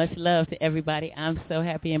 Much love to everybody. I'm so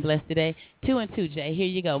happy and blessed today. 2 and 2, Jay. Here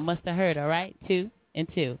you go. Must Have Heard, all right? 2 and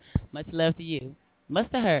 2. Much love to you.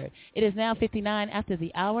 Must Have Heard. It is now 59 after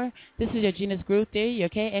the hour. This is your Gina's Groove Theory, your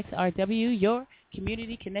KXRW, your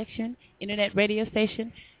community connection, internet radio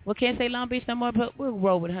station. Well, can't say Long Beach no more, but we'll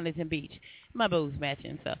roll with Huntington Beach. My boo's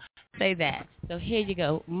matching, so say that. So here you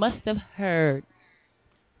go. Must Have Heard.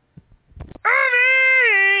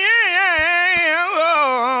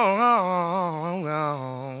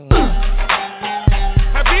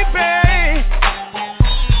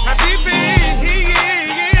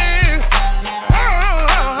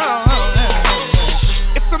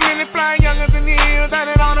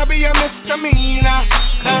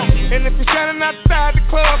 And if you're standing outside the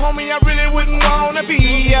club, homie, I really wouldn't wanna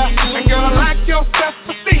be ya. And girl, I like your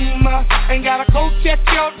self-esteem. Ain't gotta coat check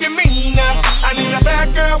your demeanor. I need a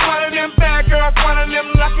bad girl, one of them bad girls, one of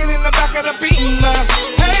them locking in the back of the beamer.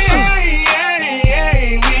 Hey, hey, hey,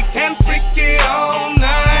 hey, we can freak it all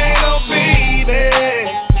night, oh baby,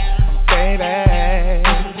 baby.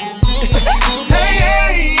 Hey,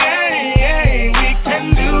 hey, hey, hey, we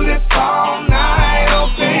can do this all night, oh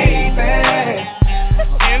baby.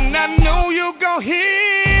 And I know you gon'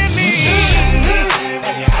 hear me.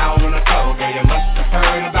 When you're out on the floor, girl, you must have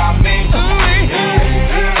heard about me. The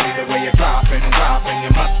way you're dropping, you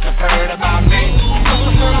must have heard about me.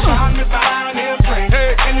 I'm the violin friend,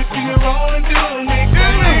 and if you're rolling, doing it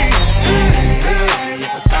good.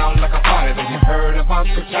 If it sounds like a party, then you heard of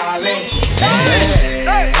Uncle Charlie.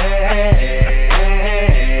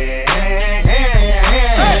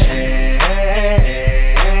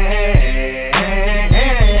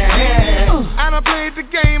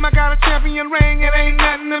 I got a champion ring, it ain't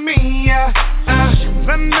nothing to me,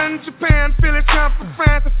 London, Japan, Philly, Trump,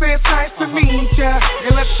 France, I say it's nice to meet ya.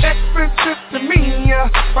 It looks expensive to me,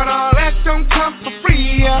 but all that don't come for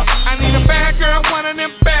free, I need a bad girl, one of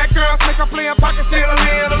them bad girls, make her play a pocket, still a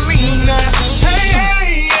little leaner. Hey,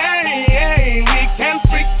 hey, hey, hey, we can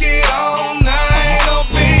freak it all night, oh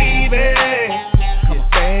baby,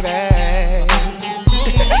 baby.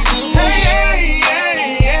 Hey, hey,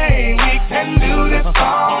 hey, hey, we can do this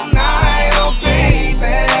all night, oh baby.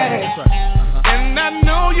 And I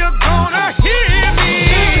know you're gonna hear me.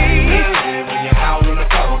 When you're out on the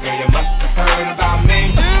floor, girl, you must have heard about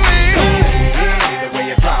me. The way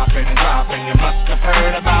you're dropping, you must have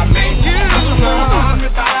heard about me. I'm the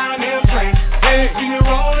violin friend, hey, you're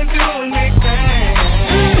rolling, doing big things.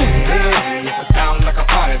 If it sounds like a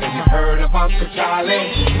party, then you heard of Uncle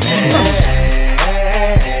Charlie. Hey,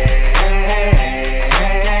 hey, hey.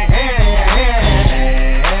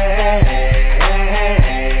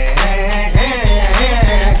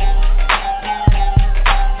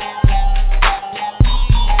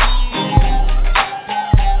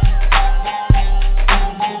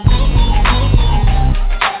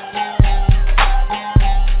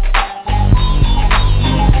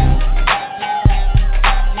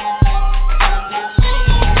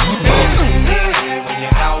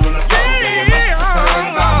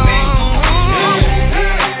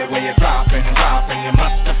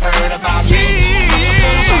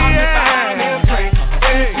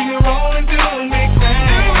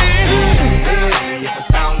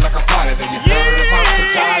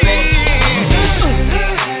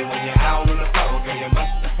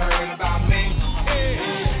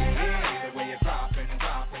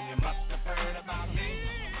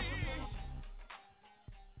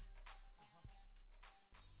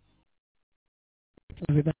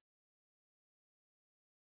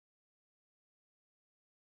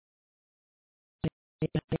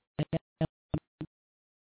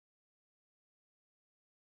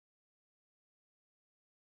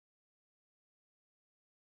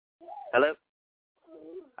 Hello?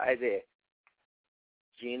 Hi there.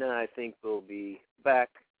 Gina, I think, will be back,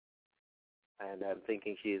 and I'm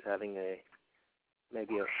thinking she is having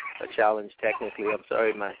maybe a challenge technically. I'm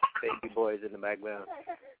sorry, my baby boy is in the background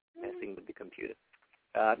messing with the computer.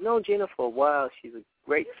 I've known Gina for a while. She's a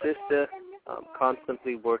great sister,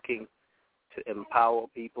 constantly working to empower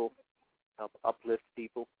people, help uplift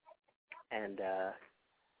people, and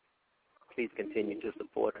please continue to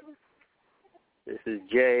support her. This is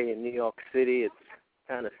Jay in New York City. It's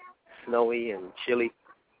kind of snowy and chilly,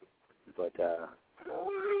 but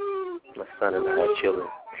my son and I are chilling.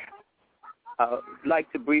 I'd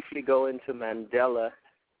like to briefly go into Mandela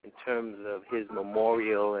in terms of his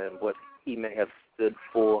memorial and what he may have stood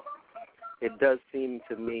for. It does seem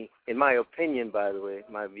to me, in my opinion, by the way,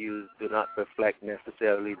 my views do not reflect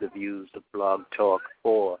necessarily the views of Blog Talk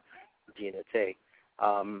or Gina Tay,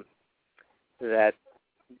 that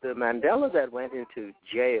the Mandela that went into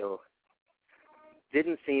jail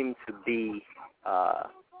didn't seem to be,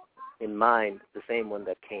 in mind, the same one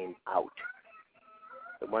that came out.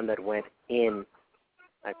 The one that went in,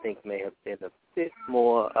 I think, may have been a bit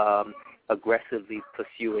more aggressively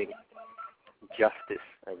pursuing justice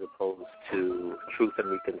as opposed to truth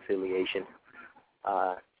and reconciliation.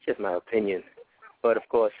 Just my opinion. But, of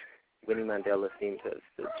course, Winnie Mandela seemed to have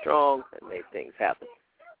stood strong and made things happen.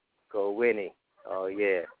 Go Winnie. Oh,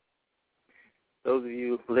 yeah. Those of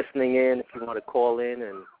you listening in, if you want to call in,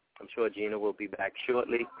 and I'm sure Gina will be back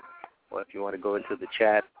shortly, or if you want to go into the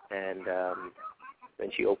chat and when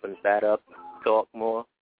she opens that up, talk more,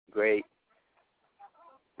 great.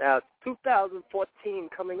 Now, 2014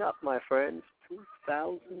 coming up, my friends.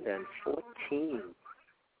 2014.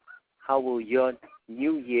 How will your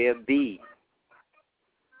new year be?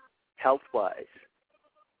 Health-wise,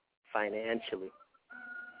 financially,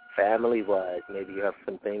 family-wise. Maybe you have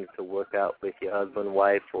some things to work out with your husband,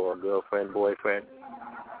 wife, or girlfriend, boyfriend.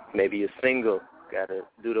 Maybe you're single. Got to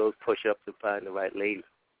do those push-ups to find the right lady.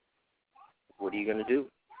 What are you going to do?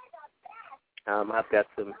 I've got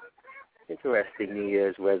some interesting New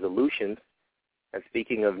Year's resolutions. And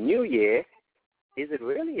speaking of New Year, is it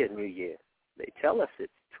really a New Year? They tell us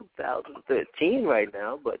it's 2013 right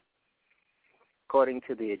now, but according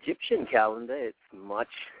to the Egyptian calendar, it's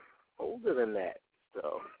much older than that.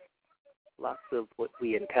 So lots of what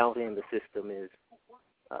we encounter in the system is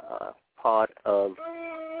part of,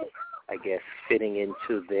 I guess, fitting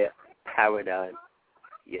into their paradigm.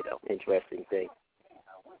 Interesting thing.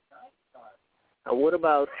 Now, what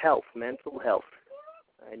about health, mental health?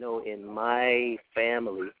 I know in my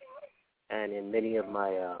family and in many of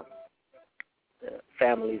my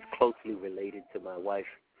families closely related to my wife,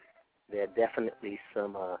 there are definitely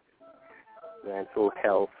some mental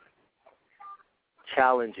health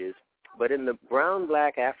challenges. But in the brown,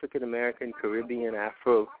 black, African-American, Caribbean,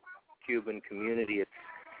 Afro-Cuban community, it's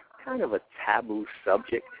kind of a taboo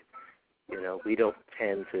subject. We don't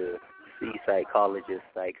tend to see psychologists,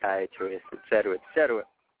 psychiatrists, et cetera,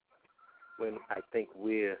 when I think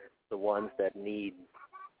we're the ones that need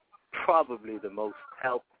probably the most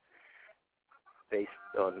help based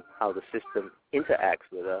on how the system interacts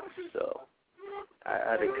with us. So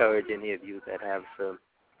I'd encourage any of you that have some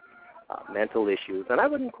mental issues, and I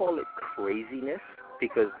wouldn't call it craziness,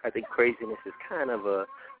 because I think craziness is kind of a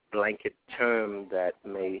blanket term that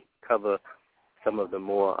may cover some of the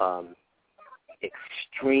more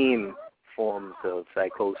extreme forms of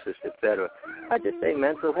psychosis, etc. I just say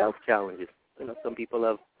mental health challenges. Some people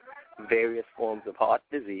have various forms of heart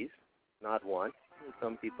disease, not one.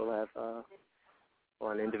 Some people have,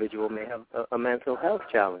 one individual may have a mental health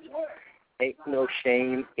challenge. Ain't no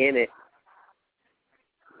shame in it.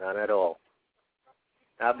 None at all.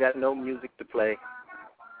 I've got no music to play,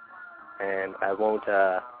 and I won't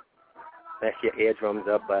mess your eardrums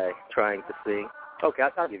up by trying to sing. Okay,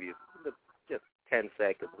 I'll give you just 10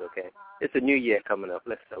 seconds, okay? It's a new year coming up.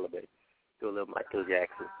 Let's celebrate. Do a little Michael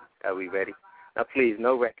Jackson. Are we ready? Now, please,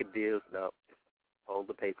 no record deals. No. Hold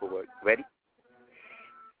the paperwork. Ready?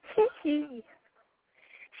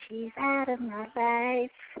 She's out of my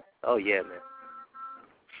life. Oh, yeah, man.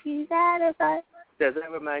 She's out of my... Does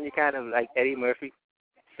that remind you kind of like Eddie Murphy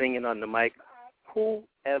singing on the mic? Who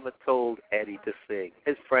ever told Eddie to sing?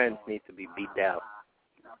 His friends need to be beat down.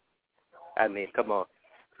 I mean, come on.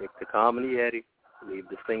 Take the comedy, Eddie. Leave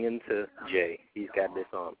the singing to Jay. He's got this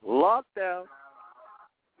on lockdown.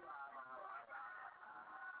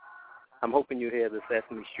 I'm hoping you hear the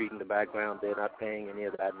Sesame Street in the background. They're not paying any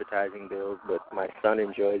of the advertising bills, but my son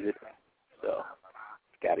enjoys it, so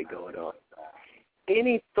it's got it going on.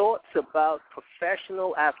 Any thoughts about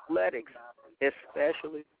professional athletics,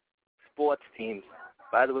 especially sports teams?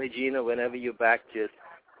 By the way, Gina, whenever you're back, just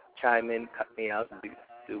chime in, cut me out, and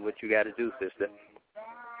do what you got to do, sister.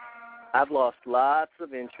 I've lost lots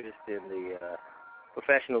of interest in the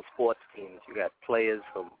professional sports teams. You got players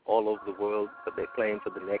from all over the world, but they're playing for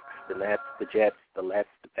the Knicks, the Nets, the Jets, the Lets,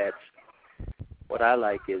 the Pets. What I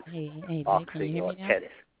like is boxing or tennis.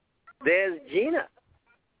 There's Gina.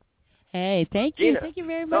 Hey, thank Gina. you. Thank you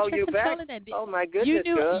very much for you controlling back? that. Oh, my goodness,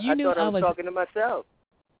 girl. I thought I was talking to myself.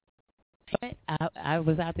 I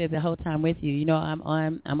was out there the whole time with you. You know, I'm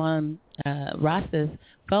on Rasta's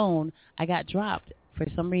phone. I got dropped. For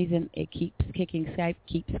some reason, it keeps kicking. Skype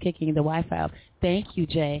keeps kicking the Wi-Fi out. Thank you,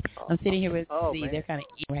 Jay. I'm sitting here with Z. They're kind of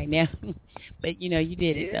eating right now, but you know you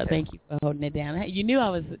did it. So thank you for holding it down. You knew I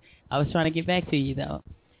was trying to get back to you though.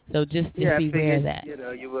 So just to be aware of that. You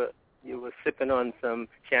know, you were sipping on some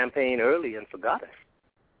champagne early and forgot us.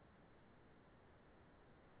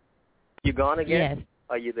 You gone again? Yes.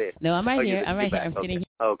 Are you there? No, I'm right here. I'm sitting here.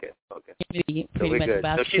 Okay. So we're good.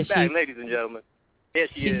 So she's back, ladies and gentlemen. Yes,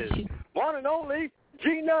 she is. One and only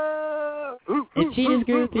Gina. It's Gina's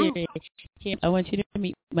Groove Theory. I want you to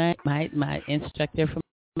meet my instructor from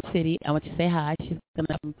the city. I want you to say hi. She's going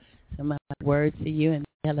to have some words to you and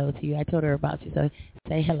hello to you. I told her about you, so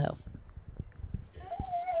say hello.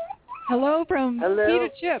 Hello from Peter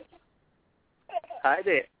Chips. Hi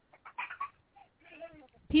there.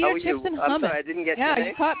 Peter Chips and hummus. I'm sorry, I didn't get your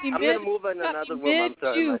name. I'm going to move in another room. I'm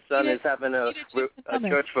sorry. My son is having a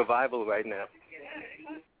church revival right now.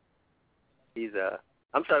 He's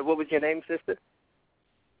I'm sorry, what was your name, sister?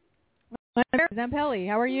 My name is Zampelli.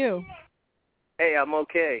 How are you? Hey, I'm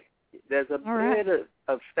okay. There's a bit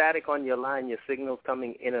of static on your line. Your signal's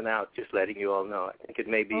coming in and out, just letting you all know. I think it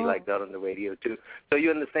may be like that on the radio, too. So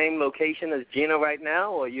you're in the same location as Gina right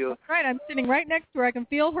now, or you? That's right. I'm sitting right next to her. I can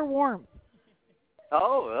feel her warmth.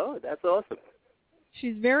 Oh, that's awesome.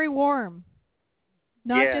 She's very warm.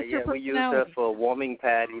 Not just her personality. We use her for a warming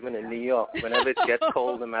pad even in New York. Whenever it gets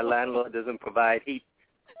cold and my landlord doesn't provide heat,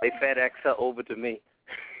 they FedEx her over to me.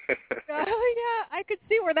 Oh, yeah, I could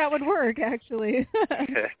see where that would work, actually.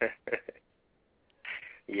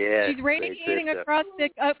 Yeah. She's radiating across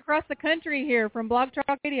the country here from Blog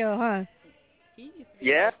Talk Radio, huh?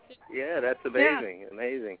 Yeah, that's amazing,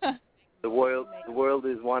 amazing. The world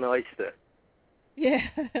is one oyster. Yeah.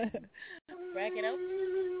 Crack it up.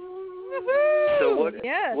 So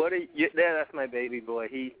what are you, that's my baby boy.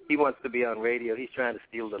 He wants to be on radio. He's trying to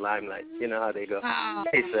steal the limelight. You know how they go.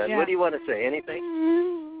 Hey, son, what do you want to say? Anything?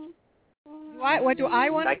 What do I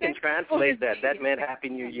want to say? I can translate that. That meant Happy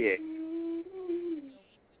New Year.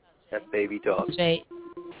 That's baby talk. Jay,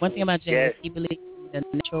 one thing about Jay is he believes in the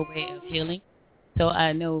natural way of healing. So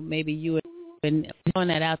I know maybe you have been throwing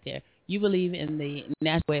that out there. You believe in the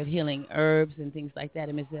natural way of healing, herbs and things like that.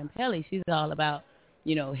 And Ms. Zampelli, she's all about,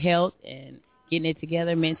 health and getting it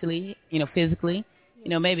together mentally, physically.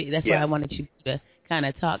 Maybe that's why I wanted you to kind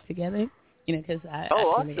of talk together, because I...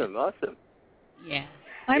 awesome. Yeah.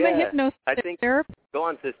 I'm a hypnotherapist. Go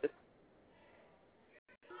on, sister.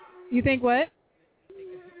 You think what?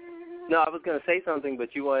 No, I was going to say something,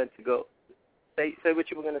 but you wanted to go. Say what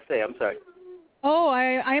you were going to say. I'm sorry. Oh,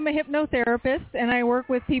 I am a hypnotherapist, and I work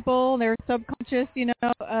with people. They're subconscious,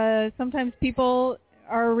 sometimes people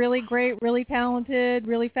are really great, really talented,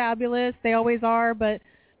 really fabulous. They always are, but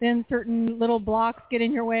then certain little blocks get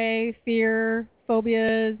in your way, fear,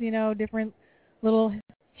 phobias, different little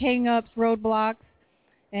hang-ups, roadblocks.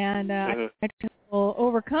 And I will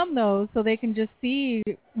overcome those so they can just see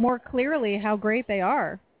more clearly how great they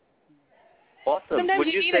are. Awesome. Sometimes Would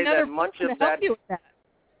you you need say another that much person of to help that? You with that.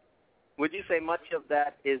 Would you say much of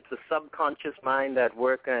that is the subconscious mind at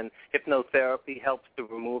work, and hypnotherapy helps to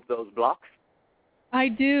remove those blocks? I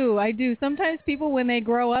do. Sometimes people, when they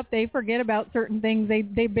grow up, they forget about certain things.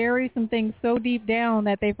 They bury some things so deep down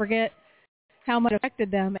that they forget how much it affected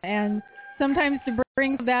them. And sometimes to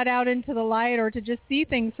bring that out into the light or to just see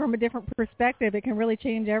things from a different perspective, it can really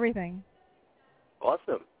change everything.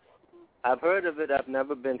 Awesome. I've heard of it. I've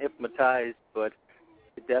never been hypnotized, but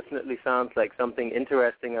it definitely sounds like something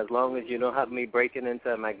interesting. As long as you don't have me breaking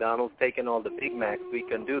into McDonald's, taking all the Big Macs, we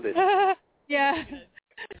can do this. Yeah.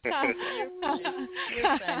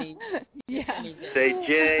 You're funny. Yeah. Say,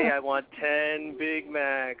 Jay, I want 10 Big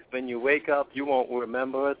Macs. When you wake up, you won't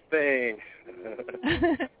remember a thing.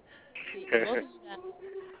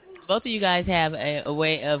 Both of you guys have a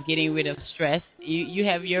way of getting rid of stress. You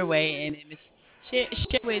have your way, and share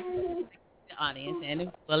with the audience and as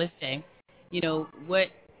well as Jay,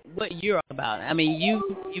 what you're all about. I mean, you've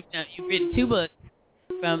written 2 books,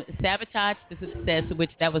 from Sabotage to Success,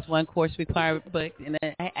 which that was one course required book, and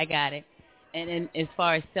I got it. And then as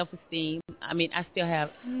far as self-esteem, I mean,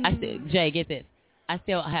 Jay, get this. I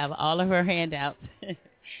still have all of her handouts.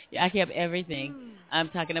 I kept everything. I'm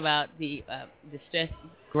talking about the stress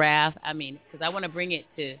graph. I mean, because I want to bring it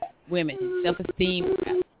to women, self-esteem.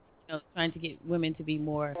 Trying to get women to be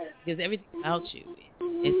more, because everything about you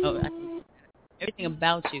everything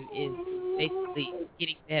about you is basically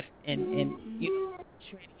getting better and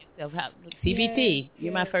training yourself how. CBT,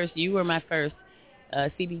 you were my first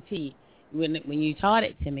CBT. When you taught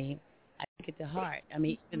it to me, I took it to heart. I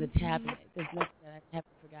mean, even the tapping, there's nothing that I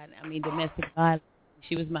haven't forgotten. I mean, domestic violence.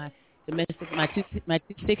 She was my domestic, my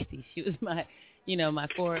 260. She was my, my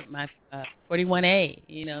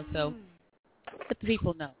 41A. So let the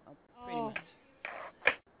people know. Pretty much.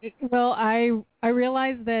 Well, I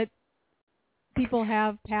realize that people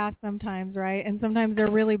have past sometimes, right? And sometimes they're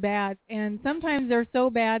really bad. And sometimes they're so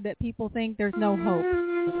bad that people think there's no hope.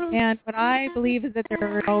 And what I believe is that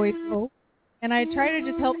there is always hope. And I try to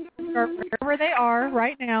just help people start wherever they are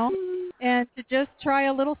right now and to just try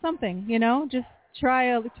a little something, just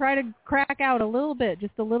try to crack out a little bit,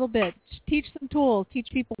 just a little bit. Teach some tools, teach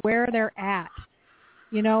people where they're at.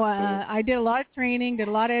 I did a lot of training, did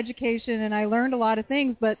a lot of education, and I learned a lot of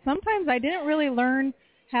things, but sometimes I didn't really learn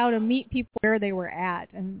how to meet people where they were at,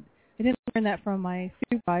 and I didn't learn that from my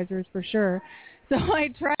supervisors for sure. So I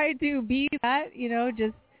tried to be that,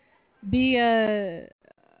 just be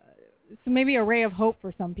maybe a ray of hope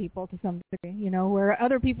for some people to some degree, where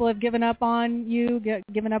other people have given up on you,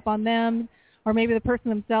 given up on them, or maybe the person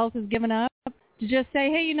themselves has given up, to just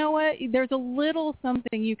say, hey, you know what, there's a little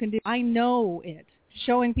something you can do. I know it.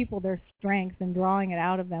 Showing people their strengths and drawing it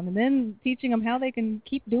out of them, and then teaching them how they can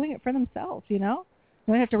keep doing it for themselves, They don't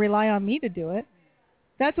have to rely on me to do it.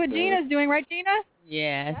 That's what Gina's doing, right, Gina?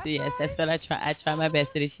 Yes, that's what I try. I try my best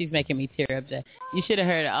today. She's making me tear up. You should have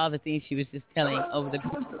heard all the things she was just telling over the.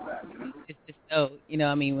 It's just so,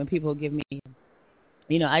 when people give me,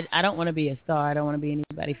 I don't want to be a star. I don't want to be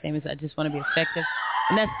anybody famous. I just want to be effective,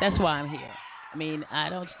 and that's why I'm here. I mean, I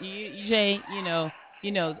don't. Jay,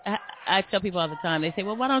 I tell people all the time, they say,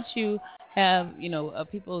 well, why don't you have,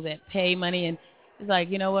 people that pay money? And it's like,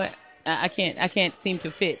 you know what? I can't seem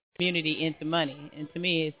to fit community into money. And to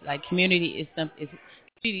me, it's like community is something,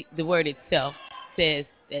 the word itself says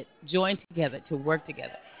that join together, to work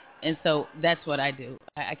together. And so that's what I do.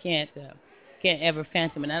 I can't ever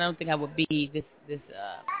phantom, and I don't think I would be this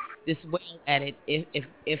well at it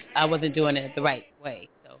if I wasn't doing it the right way.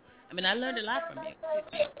 So, I mean, I learned a lot from you.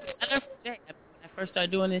 I learned from Jay. When I first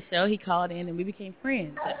started doing this show, he called in and we became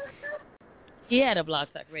friends. He had a Blog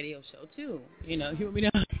Talk Radio show too. He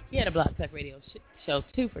had a Blog Talk Radio show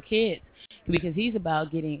too for kids, because he's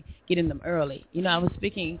about getting them early. I was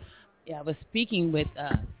speaking with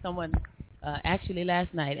someone actually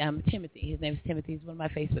last night. Timothy. His name is Timothy. He's one of my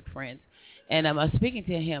Facebook friends, and I was speaking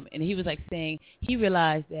to him, and he was like saying he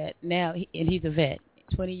realized that now, and he's a vet.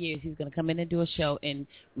 20 years, he's going to come in and do a show and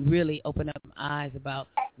really open up my eyes about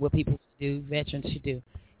what people should do, veterans should do.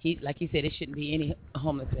 Like he said, it shouldn't be any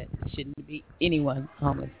homeless vet. It shouldn't be anyone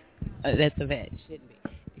homeless that's a vet. It shouldn't be,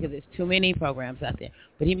 because there's too many programs out there.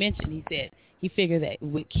 But he said he figured that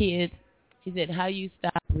with kids, he said how you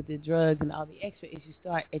stop with the drugs and all the extra is you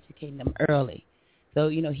start educating them early. So,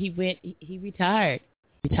 he retired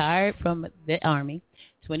from the Army,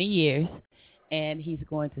 20 years, and he's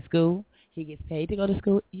going to school. He gets paid to go to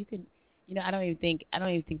school. You can, I don't even think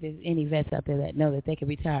there's any vets out there that know that they can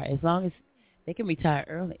retire. As long as they can retire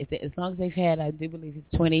early, as long as they've had, I do believe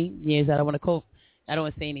it's 20 years. I don't want to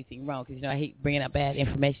say anything wrong, because I hate bringing up bad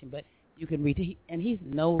information. But you can retire, and he's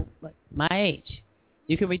my age.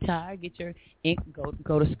 You can retire, get your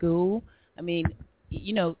go to school. I mean,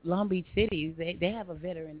 Long Beach City, they have a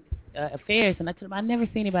veteran affairs, and I told them I never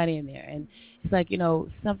see anybody in there, and it's like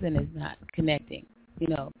something is not connecting.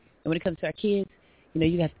 And when it comes to our kids,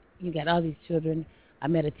 you got all these children. I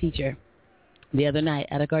met a teacher the other night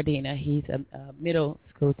out of Gardena. He's a middle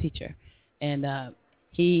school teacher, and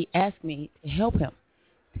he asked me to help him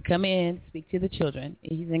to come in, speak to the children.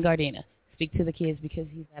 He's in Gardena, speak to the kids, because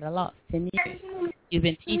he's at a loss. 10 years he's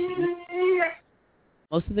been teaching.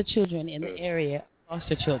 Most of the children in the area are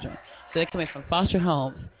foster children, so they're coming from foster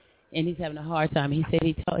homes, and he's having a hard time. He said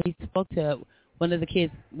he spoke to one of the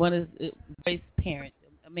kids, one of the boy's parents,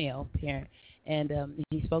 a male parent, and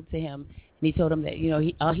he spoke to him, and he told him that he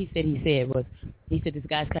said this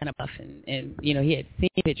guy's kind of buff, and he had seen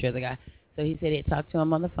a picture of the guy, so he said he had talked to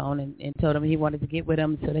him on the phone and told him he wanted to get with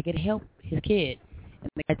him so they could help his kid. And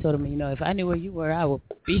the guy told him, if I knew where you were, I would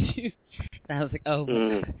beat you. And I was like, oh,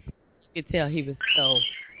 my God. You could tell he was so.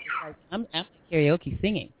 Like, I'm karaoke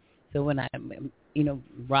singing, so when I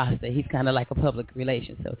Rasta. He's kind of like a public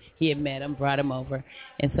relations. So he had met him, brought him over,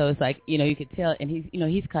 and so it's like, you could tell, and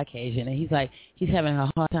he's Caucasian, and he's like, he's having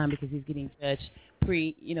a hard time because he's getting judged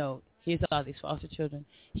here's all these foster children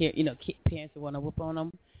here, parents who want to whoop on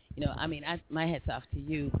them. My hat's off to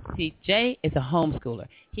you. See, Jay is a homeschooler.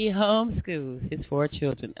 He homeschools his 4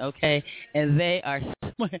 children, okay? And they are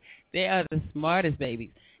smart. They are the smartest babies.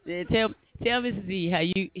 Tell Mrs. Z how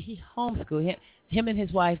he homeschooled him and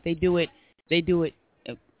his wife. They do it.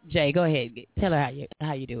 Jay, go ahead. Tell her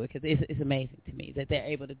how you do it, because it's amazing to me that they're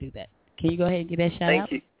able to do that. Can you go ahead and get that shout out?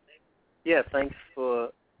 Thank you. Yeah, thanks for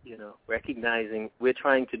recognizing we're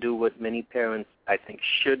trying to do what many parents, I think,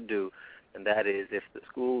 should do, and that is, if the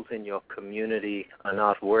schools in your community are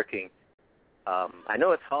not working, I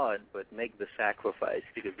know it's hard, but make the sacrifice,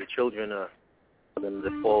 because the children are in the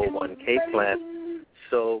 401k plan.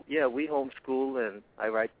 So, yeah, we homeschool, and I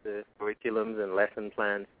write the curriculums and lesson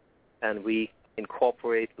plans, and we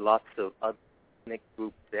incorporate lots of ethnic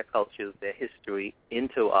groups, their cultures, their history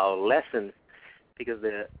into our lessons, because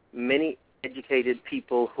there are many educated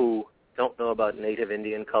people who don't know about Native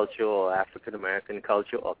Indian culture or African American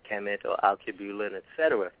culture or Kemet or Alkebulan,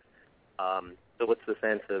 etc. So what's the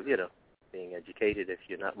sense of, being educated if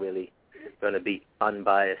you're not really going to be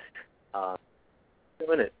unbiased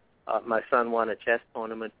doing it? My son won a chess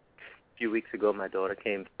tournament a few weeks ago. My daughter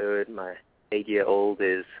came third. My 8-year-old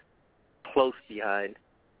is close behind.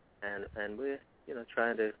 And we're,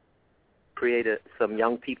 trying to create some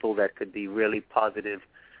young people that could be really positive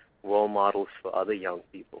role models for other young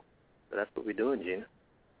people. So that's what we're doing, Gina.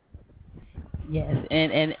 Yes,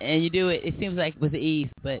 and you do it, it seems like with ease,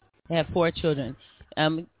 but you have 4 children.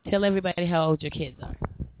 Tell everybody how old your kids are.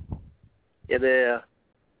 Yeah, they're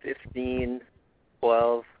 15,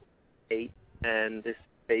 12, 8, and this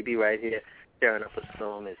baby right here, tearing up a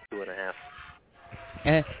stone, is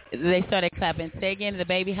 2.5. They started clapping. Say again, the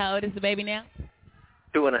baby, how old is the baby now?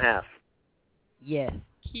 2.5. Yes.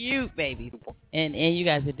 Cute baby, and you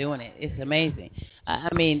guys are doing it. It's amazing.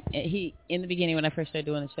 He in the beginning when I first started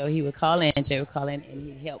doing the show, he would call in, Jay would call in, and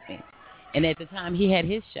he'd help me. And at the time, he had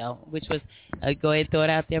his show, which was go ahead, throw it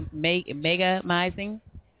out there, Mega-mizing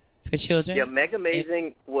for children. Yeah,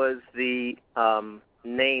 Mega-mazing was the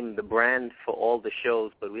name, the brand for all the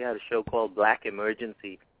shows, but we had a show called Black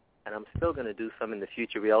Emergency, and I'm still going to do some in the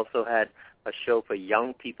future. We also had a show for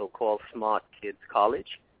young people called Smart Kids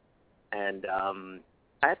College, and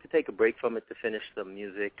I had to take a break from it to finish some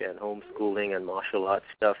music and homeschooling and martial arts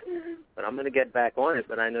stuff. But I'm going to get back on it.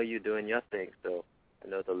 But I know you're doing your thing, so I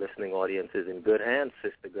know the listening audience is in good hands,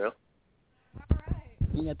 sister girl.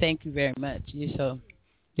 Thank you very much. You're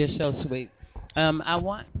so sweet. I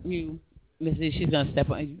want you, Mrs. She's going to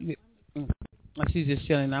step on. She's just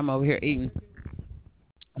chilling. I'm over here eating.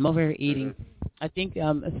 I think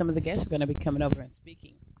some of the guests are going to be coming over and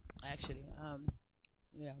speaking, actually.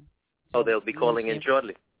 Oh, they'll be calling in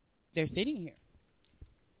shortly. They're sitting here.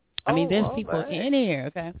 There's people in here,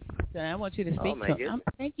 okay? So I want you to speak to them.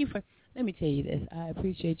 Thank you for, let me tell you this. I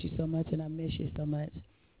appreciate you so much, and I miss you so much.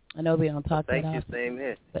 I know we don't talk that often. Thank you, same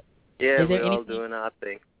here. Yeah, we're all doing our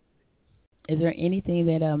thing. Is there anything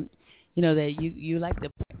that, that you like to,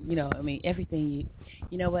 everything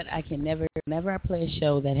you know what, I can whenever I play a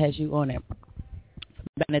show that has you on it,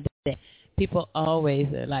 back in the day, people always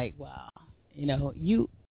are like, wow,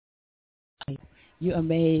 you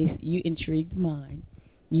amaze, you intrigue the mind.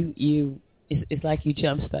 It's like you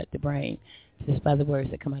jumpstart the brain just by the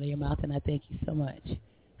words that come out of your mouth, and I thank you so much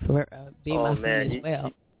for being my friend as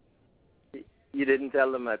well. You didn't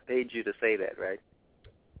tell them I paid you to say that, right?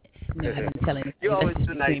 No, I didn't tell anything. You're always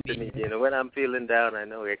too nice to me, when I'm feeling down, I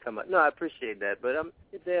know they come up. No, I appreciate that, but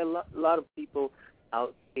there are a lot of people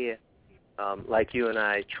out here like you and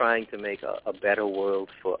I trying to make a better world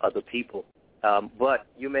for other people. But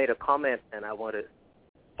you made a comment, and I want to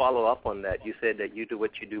follow up on that. You said that you do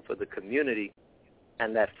what you do for the community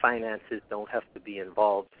and that finances don't have to be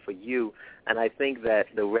involved for you. And I think that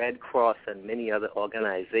the Red Cross and many other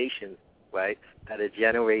organizations, right, that are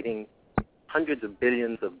generating hundreds of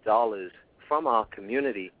billions of dollars from our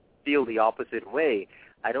community feel the opposite way.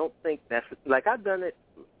 I don't think that's, like, I've done it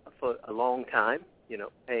for a long time,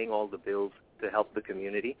 paying all the bills to help the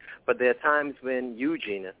community. But there are times when you,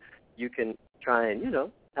 Gina, you can try and,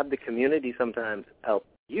 have the community sometimes help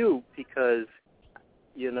you because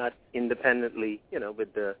you're not independently,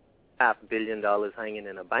 with the $500 million hanging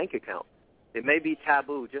in a bank account. It may be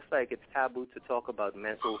taboo, just like it's taboo to talk about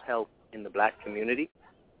mental health in the black community.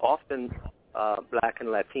 Often black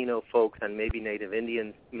and Latino folks and maybe Native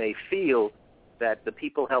Indians may feel that the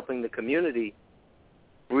people helping the community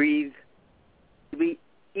we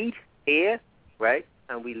eat air, right?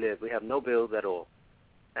 and we live. We have no bills at all.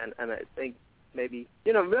 And I think maybe,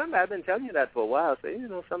 remember, I've been telling you that for a while.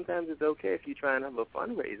 So, sometimes it's okay if you try and have a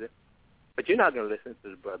fundraiser. But you're not going to listen to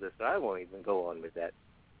the brother, so I won't even go on with that.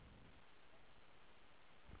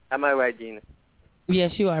 Am I right, Gina?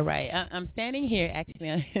 Yes, you are right. I'm standing here, actually.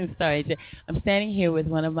 I'm sorry, Jay. I'm standing here with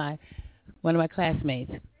one of my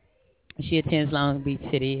classmates. She attends Long Beach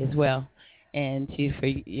City as well, and she's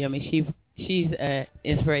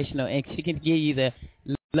inspirational, and she can give you the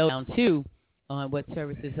lowdown too on what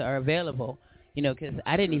services are available. Because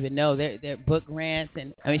I didn't even know they're book grants,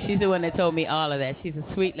 and she's the one that told me all of that. She's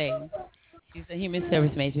a sweet lady. She's a human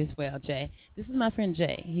service major as well, Jay. This is my friend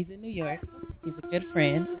Jay. He's in New York. He's a good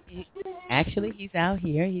friend. He's out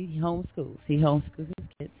here. He homeschools. He homeschools his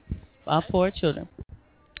kids, all 4 children.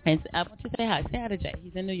 And I want you to say hi. Say hi to Jay.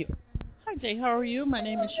 He's in New York. Hi, Jay. How are you? My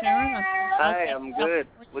name is Sharon. Hi, I'm good.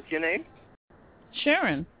 What's your name?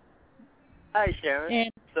 Sharon. Hi, Sharon.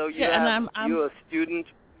 And, so you're a student,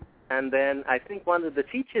 and then I think one of the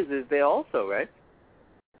teachers is there also, right?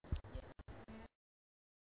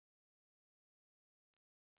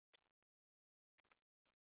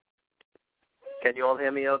 Can you all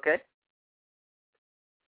hear me okay?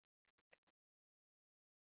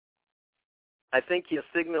 I think your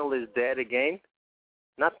signal is dead again.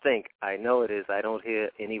 Not think. I know it is. I don't hear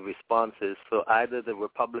any responses. So either the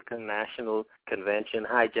Republican National Convention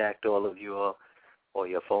hijacked all of you or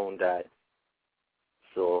your phone died.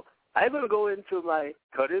 So I'm going to go into my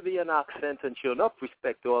Caribbean accent and show enough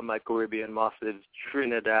respect to all my Caribbean massives,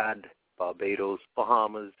 Trinidad, Barbados,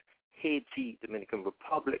 Bahamas, Haiti, Dominican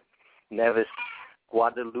Republic, Nevis,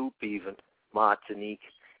 Guadeloupe even, Martinique,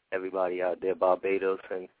 everybody out there, Barbados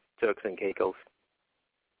and Turks and Caicos.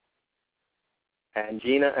 And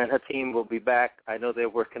Gina and her team will be back. I know they're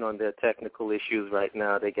working on their technical issues right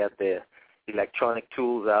now. They got their electronic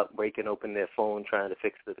tools out, breaking open their phone, trying to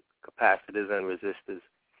fix the capacitors and resistors.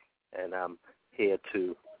 And I'm here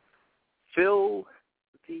to fill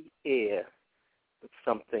the air with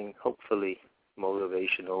something hopefully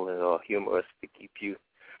motivational or humorous to keep you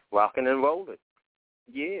rocking and rolling.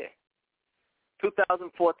 Yeah.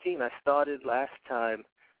 2014, I started last time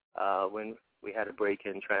when we had a break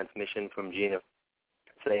in transmission from Gina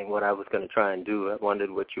saying what I was going to try and do. I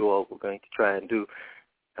wondered what you all were going to try and do.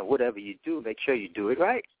 And whatever you do, make sure you do it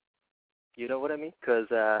right. You know what I mean? Because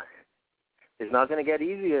it's not going to get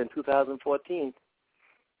easier in 2014.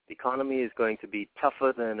 The economy is going to be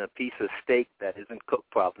tougher than a piece of steak that isn't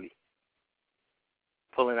cooked properly.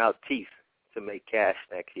 Pulling out teeth to make cash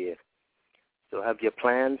next year. So have your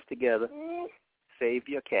plans together. Save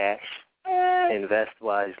your cash. Invest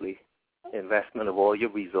wisely. Investment of all your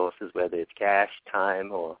resources, whether it's cash,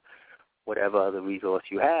 time, or whatever other resource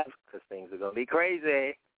you have, because things are going to be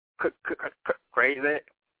crazy. Crazy.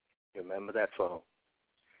 Remember that song.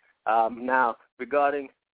 Now, regarding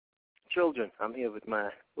children, I'm here with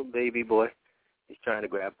my little baby boy. He's trying to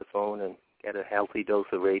grab the phone and get a healthy dose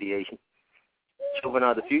of radiation. Children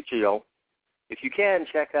are the future, yo. If you can,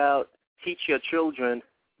 check out Teach Your Children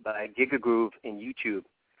by Giga Groove in YouTube.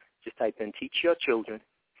 Just type in Teach Your Children.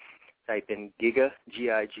 Type in Giga,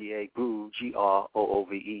 G-I-G-A, Groove,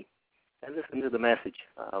 G-R-O-O-V-E, and listen to the message.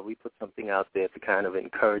 We put something out there to kind of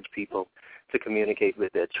encourage people to communicate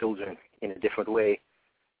with their children in a different way,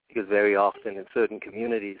 because very often in certain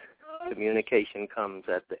communities, communication comes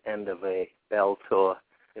at the end of a belt or,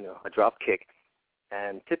 a drop kick,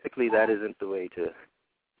 and typically that isn't the way to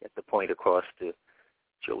get the point across to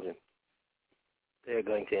children. They're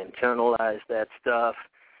going to internalize that stuff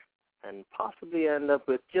and possibly end up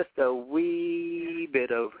with just a wee bit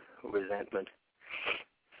of resentment.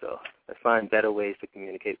 So let's find better ways to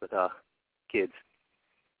communicate with our kids.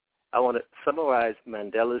 I want to summarize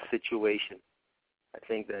Mandela's situation. I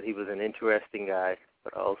think that he was an interesting guy,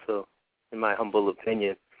 but also, in my humble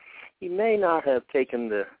opinion, he may not have taken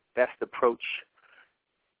the best approach.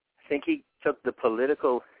 I think he took the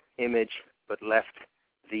political image but left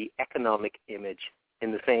the economic image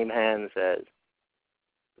in the same hands as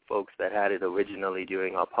the folks that had it originally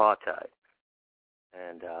during apartheid.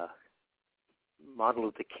 And Martin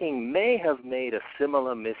Luther King may have made a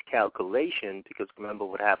similar miscalculation, because remember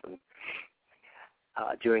what happened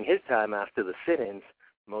during his time after the sit-ins.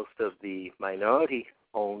 Most of the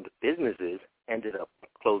minority-owned businesses ended up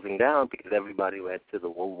closing down because everybody went to the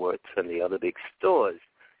Woolworths and the other big stores.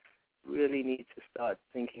 Really need to start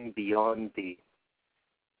thinking beyond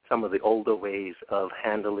some of the older ways of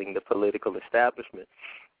handling the political establishment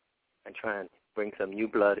and try and bring some new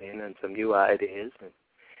blood in and some new ideas and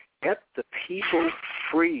get the people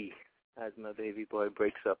free as my baby boy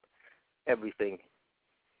breaks up everything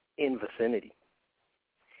in vicinity.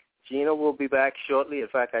 Gina will be back shortly. In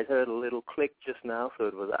fact, I heard a little click just now, so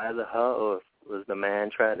it was either her or it was the man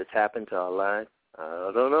trying to tap into our line.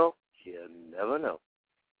 I don't know. You never know.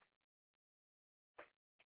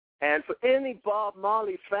 And for any Bob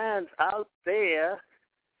Marley fans out there,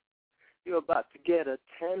 you're about to get a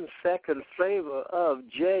 10-second flavor of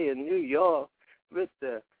Jay in New York with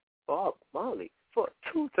the Bob Marley for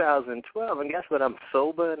 2012. And guess what? I'm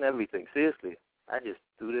sober and everything. Seriously. I just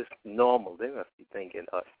do this normal. They must be thinking,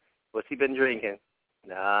 what's he been drinking?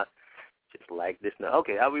 Nah, just like this now.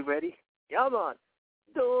 Okay, are we ready? Yeah, man.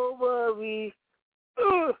 Don't worry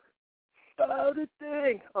about a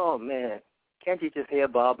thing. Oh, man. Can't you just hear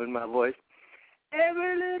Bob in my voice?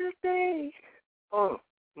 Every little thing. Oh,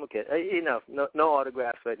 okay. Enough. No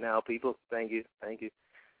autographs right now, people. Thank you.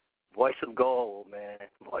 Voice of gold, man.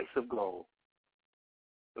 Voice of gold.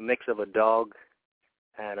 A mix of a dog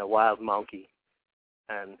and a wild monkey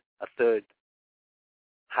and a third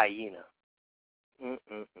hyena.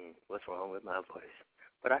 What's wrong with my voice?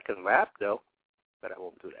 But I can rap, though, but I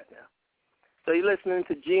won't do that now. So you're listening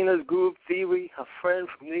to Gina's Groove Theory. Her friend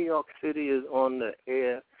from New York City is on the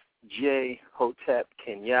air, J. Hotep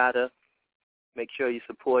Kenyatta. Make sure you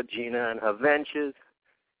support Gina and her ventures.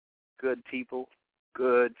 Good people.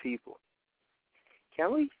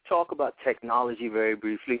 Can we talk about technology very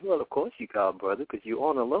briefly? Well, of course you can, brother, because you're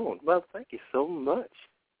on alone. Well, thank you so much.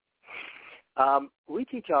 We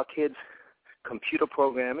teach our kids computer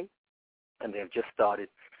programming, and they've just started.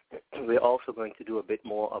 We're also going to do a bit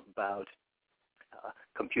more about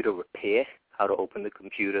computer repair, how to open the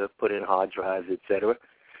computer, put in hard drives, etc.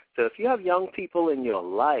 So if you have young people in your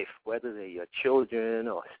life, whether they're your children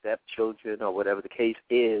or stepchildren or whatever the case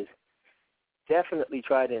is, definitely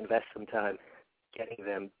try to invest some time getting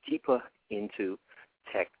them deeper into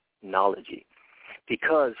technology.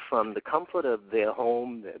 Because from the comfort of their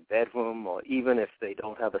home, their bedroom, or even if they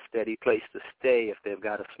don't have a steady place to stay, if they've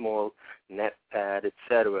got a small net pad,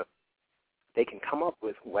 etc., they can come up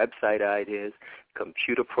with website ideas,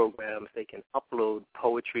 computer programs. They can upload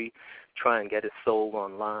poetry, try and get it sold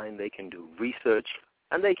online. They can do research,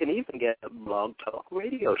 and they can even get a blog talk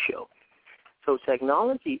radio show. So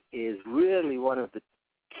technology is really one of the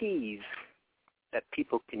keys that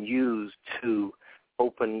people can use to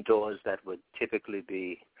open doors that would typically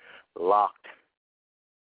be locked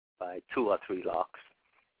by 2 or 3 locks.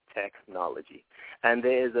 Technology. And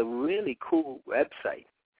there's a really cool website,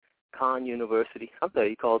 Khan University.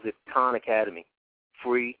 He calls it Khan Academy.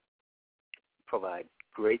 Free, provide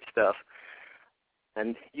great stuff.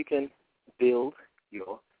 And you can build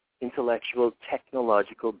your intellectual,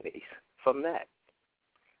 technological base from that.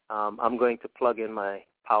 I'm going to plug in my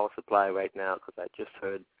power supply right now because I just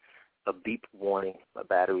heard a beep warning. My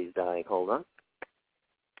battery's dying. Hold on.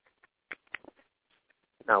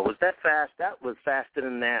 Now, was that fast? That was faster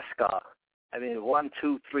than NASCAR. I mean, 1,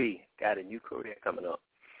 2, 3. Got a new career coming up.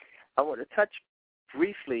 I want to touch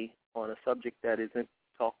briefly on a subject that isn't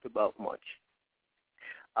talked about much,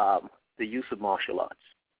 the use of martial arts.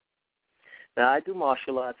 Now, I do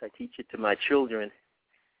martial arts. I teach it to my children,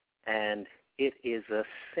 and it is a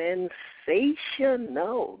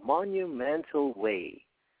sensational, monumental way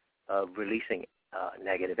of releasing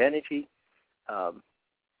negative energy,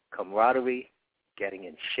 camaraderie, getting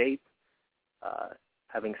in shape,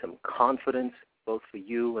 having some confidence, both for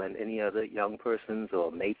you and any other young persons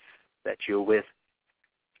or mates that you're with.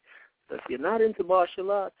 So if you're not into martial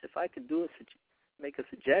arts, if I could make a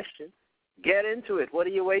suggestion, get into it. What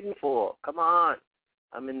are you waiting for? Come on.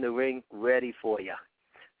 I'm in the ring ready for you.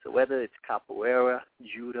 So whether it's capoeira,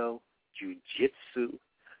 judo, jiu-jitsu,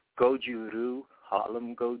 goju-ryu,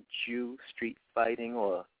 Harlem Goju, street fighting,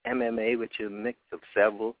 or MMA, which is a mix of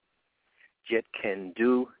several, Jeet Kune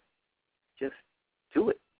Do, just do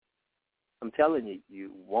it. I'm telling you,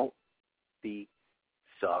 you won't be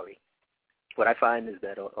sorry. What I find is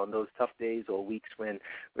that on those tough days or weeks when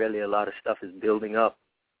really a lot of stuff is building up,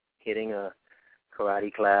 hitting a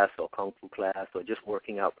karate class or kung fu class or just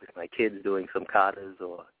working out with my kids doing some katas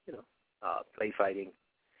or, play fighting,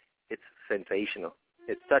 it's sensational.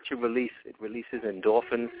 It's such a release. It releases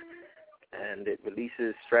endorphins, and it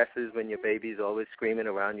releases stresses when your baby's always screaming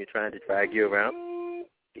around you, trying to drag you around.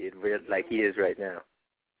 Like he is right now.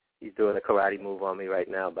 He's doing a karate move on me right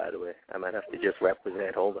now, by the way. I might have to just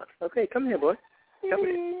represent. Hold on. Okay, come here, boy. Come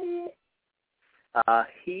here.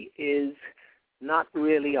 He is not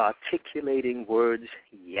really articulating words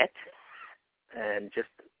yet, and just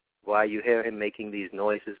while you hear him making these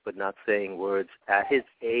noises but not saying words, at his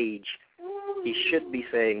age, he should be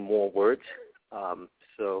saying more words.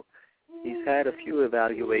 So he's had a few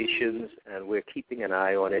evaluations, and we're keeping an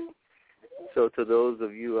eye on it. So to those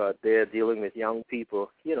of you out there dealing with young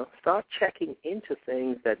people, start checking into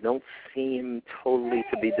things that don't seem totally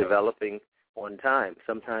to be developing on time.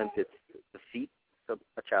 Sometimes it's the feet. So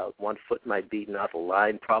a child, 1 foot might be not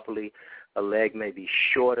aligned properly. A leg may be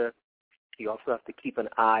shorter. You also have to keep an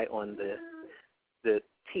eye on the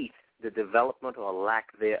teeth, the development or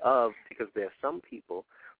lack thereof, because there are some people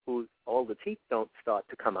who all the teeth don't start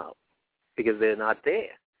to come out because they're not there.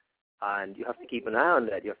 And you have to keep an eye on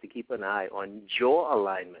that. You have to keep an eye on jaw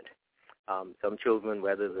alignment. Some children,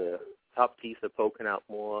 whether the top teeth are poking out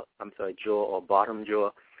more, jaw or bottom jaw,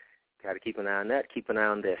 got to keep an eye on that. Keep an eye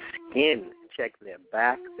on their skin. Check their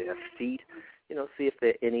back, their feet. See if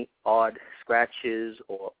there are any odd scratches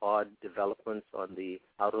or odd developments on the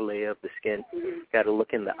outer layer of the skin. Got to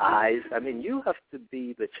look in the eyes. You have to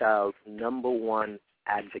be the child's number one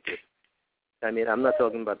advocate. I'm not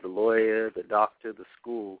talking about the lawyer, the doctor, the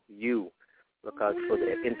school. You look out for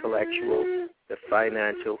their intellectual, their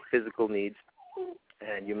financial, physical needs,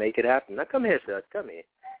 and you make it happen. Now come here, sir. Come here.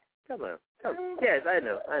 Come on. Come. Yes, I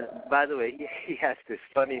know. By the way, he has this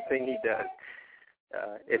funny thing he does.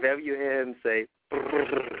 If ever you hear him say,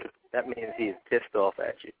 that means he is pissed off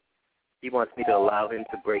at you. He wants me to allow him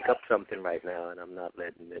to break up something right now, and I'm not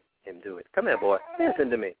letting him do it. Come here, boy.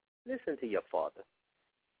 Listen to me. Listen to your father.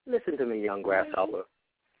 Listen to me, young grasshopper.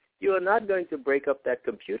 You are not going to break up that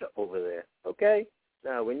computer over there, okay?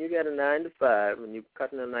 Now, when you get a 9 to 5 and you're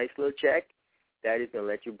cutting a nice little check, Daddy's going to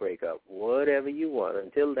let you break up whatever you want.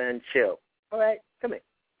 Until then, chill. All right? Come here.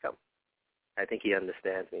 Come. I think he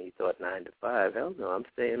understands me. He thought 9 to 5. Hell no, I'm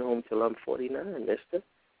staying home till I'm 49, mister.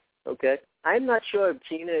 Okay? I'm not sure if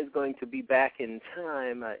Gina is going to be back in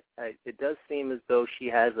time. It does seem as though she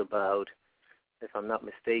has about, if I'm not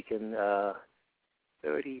mistaken,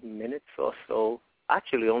 30 minutes or so.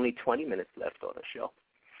 Actually, only 20 minutes left on the show.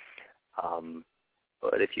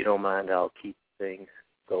 But if you don't mind, I'll keep things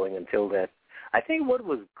going until then. I think what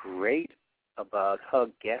was great about her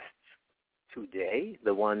guests today,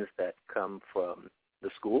 the ones that come from the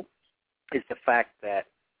school, is the fact that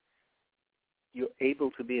you're able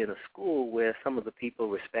to be in a school where some of the people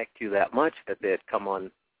respect you that much that they'd come on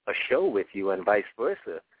a show with you and vice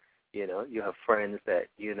versa. You have friends that,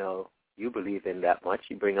 you believe in that much,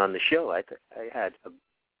 you bring on the show. I had a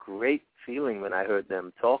great feeling when I heard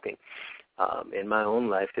them talking. In my own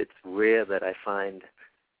life, it's rare that I find,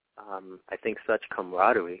 I think, such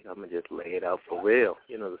camaraderie. I'm going to just lay it out for real.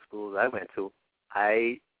 The schools I went to,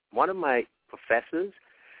 one of my professors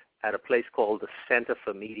at a place called the Center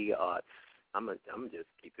for Media Arts. I'm going to just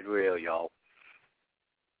keep it real, y'all.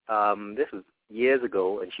 This was years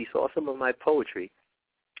ago, and she saw some of my poetry.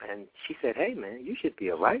 And she said, hey, man, you should be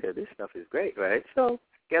a writer. This stuff is great, right? So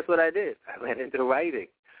guess what I did? I went into writing.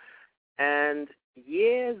 And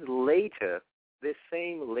years later, this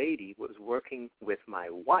same lady was working with my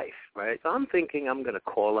wife, right? So I'm thinking I'm going to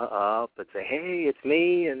call her up and say, hey, it's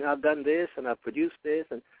me, and I've done this, and I've produced this.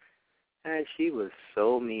 And she was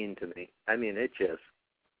so mean to me. It just,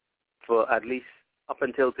 for at least up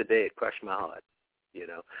until today, it crushed my heart.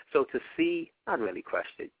 So to see, not really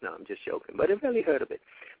crushed it, no, I'm just joking, but it really hurt a bit.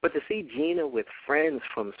 But to see Gina with friends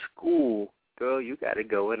from school, girl, you got it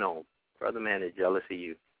going on. Brother man is jealous of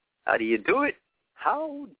you. How do you do it?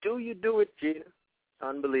 How do you do it, Gina?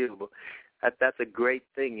 Unbelievable. That's a great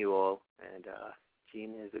thing, you all. And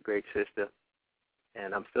Gina is a great sister.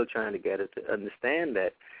 And I'm still trying to get her to understand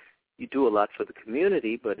that you do a lot for the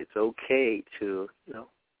community, but it's okay to,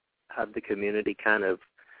 have the community kind of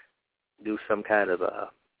do some kind of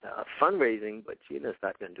fundraising, but Gina's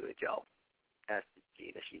not going to do it, y'all. That's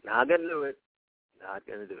Gina. She's not going to do it. Not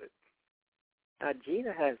going to do it. Now,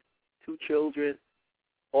 Gina has 2 children,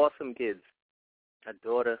 awesome kids, a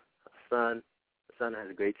daughter, a son. The son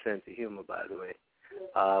has a great sense of humor, by the way.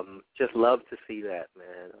 Just love to see that,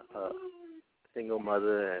 man. A single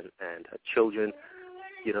mother and her children,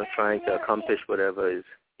 trying to accomplish whatever is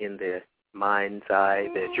in their mind's eye,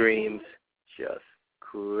 their dreams. Just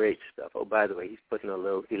great stuff. Oh, by the way, he's putting a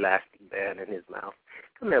little elastic band in his mouth.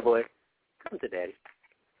 Come here, boy. Come to Daddy.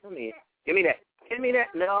 Come here. Give me that. Give me that.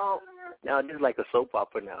 No, this is like a soap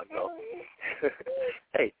opera now, yo.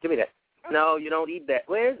 Hey, give me that. No, you don't eat that.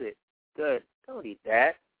 Where is it? Good. Don't eat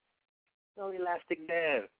that. No elastic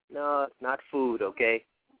band. No, it's not food, okay?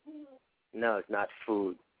 No, it's not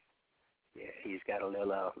food. Yeah, he's got a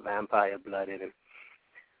little vampire blood in him.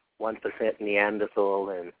 1% Neanderthal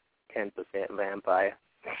and 10% vampire.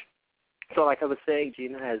 So like I was saying,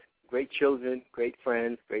 Gina has great children, great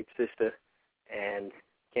friends, great sister, and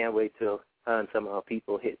can't wait till her and some of our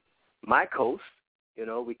people hit my coast.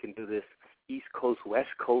 We can do this East Coast, West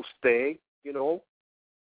Coast thing, New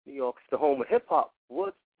York's the home of hip-hop.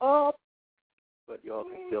 What's up? but y'all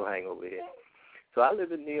can still hang over here. So I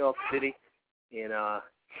live in New York City, in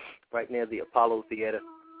right near the Apollo Theater.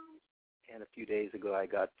 And a few days ago, I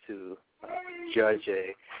got to judge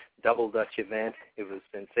a double Dutch event. It was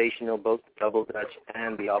sensational, both double Dutch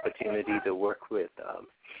and the opportunity to work with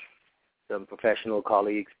some professional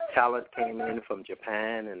colleagues. Talent came in from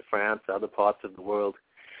Japan and France, other parts of the world.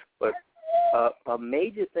 But a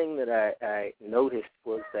major thing that I noticed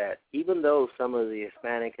was that even though some of the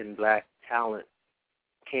Hispanic and black talent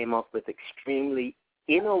came up with extremely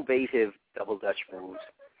innovative double Dutch moves,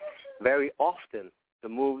 very often the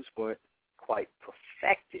moves weren't quite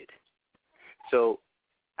perfected. So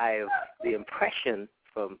I have the impression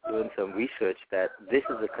from doing some research that this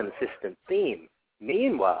is a consistent theme.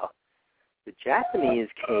 Meanwhile, the Japanese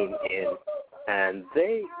came in and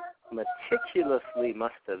they meticulously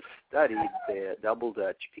must have studied their double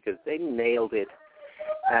Dutch because they nailed it,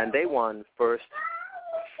 and they won first,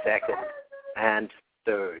 second, and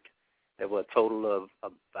third. There were a total of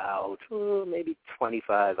about maybe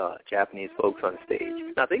 25 Japanese folks on stage.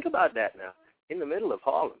 Now think about that now. In the middle of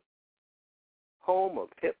Harlem, home of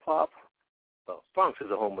hip-hop. Well, Bronx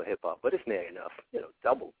is a home of hip-hop, but it's near enough.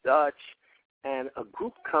 Double Dutch. And a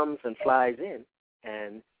group comes and flies in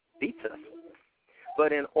and beats us.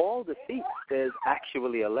 But in all the seats, there's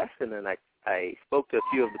actually a lesson, and I spoke to a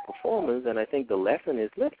few of the performers, and I think the lesson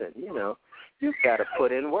is, listen, you've got to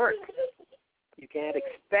put in work. You can't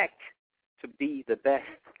expect to be the best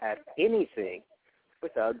at anything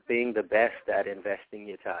without being the best at investing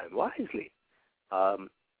your time wisely. I'm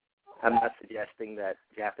not suggesting that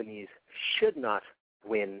Japanese should not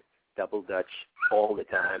win double Dutch all the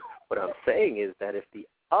time. What I'm saying is that if the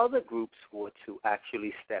other groups were to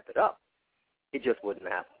actually step it up, it just wouldn't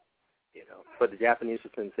happen, But the Japanese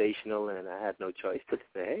were sensational, and I had no choice but to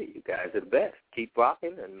say, hey, you guys are the best. Keep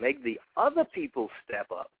rocking and make the other people step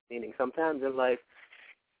up. Meaning sometimes in life,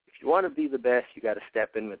 if you want to be the best, you got to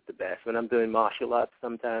step in with the best. When I'm doing martial arts,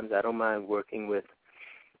 sometimes I don't mind working with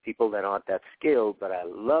people that aren't that skilled, but I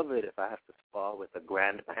love it if I have to spar with a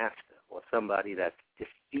grandmaster or somebody that's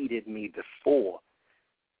defeated me before.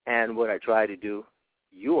 And what I try to do,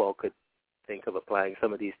 you all could think of applying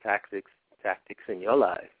some of these tactics in your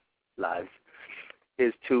lives,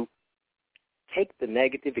 is to take the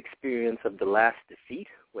negative experience of the last defeat,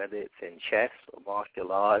 whether it's in chess or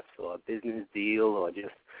martial arts or a business deal or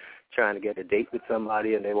just trying to get a date with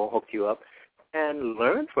somebody and they won't hook you up, and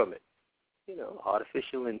learn from it.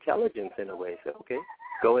 Artificial intelligence in a way. So, okay,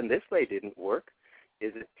 going this way didn't work.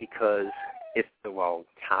 Is it because it's the wrong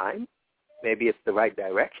time? Maybe it's the right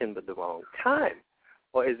direction but the wrong time.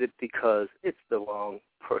 Or is it because it's the wrong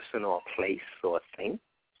person or place or thing?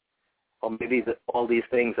 Or maybe all these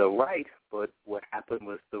things are right, but what happened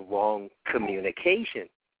was the wrong communication.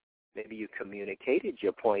 Maybe you communicated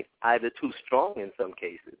your point either too strong in some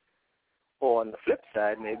cases, or on the flip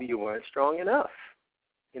side, maybe you weren't strong enough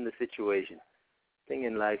in the situation. Thing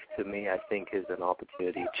in life, to me, I think, is an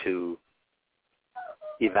opportunity to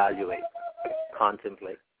evaluate,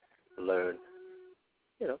 contemplate, learn.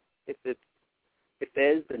 If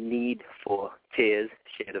there's the need for tears,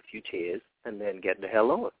 shed a few tears, and then get the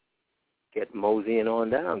hell on. Get moseying on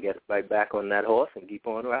down. Get right back on that horse and keep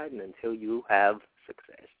on riding until you have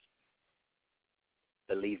success.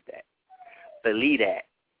 Believe that. Believe that.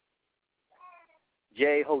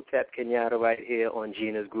 J. Hotep Kenyatta right here on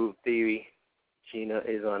Gina's Groove Theory. Gina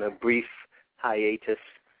is on a brief hiatus,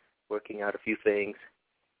 working out a few things,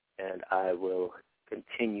 and I will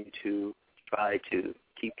continue to try to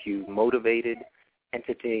keep you motivated,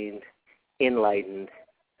 entertained, enlightened,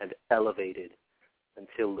 and elevated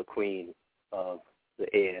until the queen of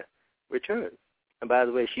the air returns. And by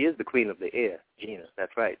the way, she is the queen of the air, Gina.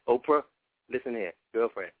 That's right. Oprah, listen here,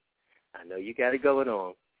 girlfriend. I know you got it going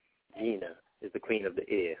on. Gina is the queen of the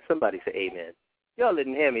air. Somebody say amen. Y'all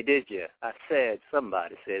didn't hear me, did you? I said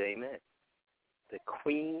somebody said amen. The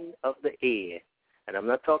queen of the air. And I'm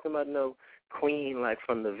not talking about no queen like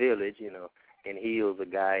from the village, in heels, a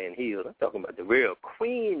guy in heels. I'm talking about the real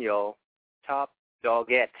queen, y'all. Top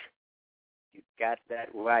doggette. You got that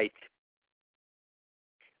right.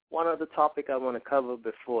 One other topic I want to cover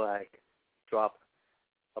before I drop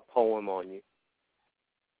a poem on you,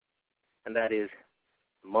 and that is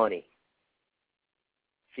money,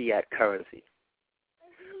 fiat currency.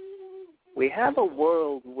 We have a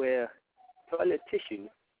world where toilet tissue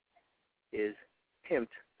is pimped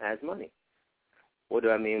as money. What do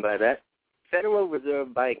I mean by that? Federal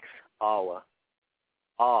Reserve banks are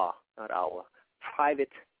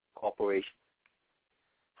private corporations.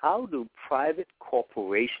 How do private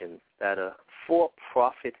corporations that are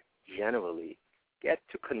for-profit generally get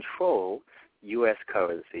to control U.S.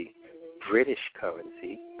 currency, British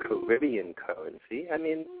currency, Caribbean currency. I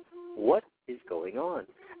mean, what is going on?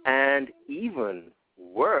 And even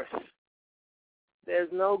worse, there's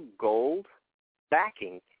no gold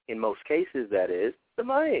backing, in most cases, that is, the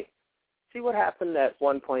money. See what happened at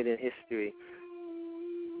one point in history?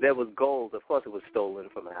 There was gold. Of course, it was stolen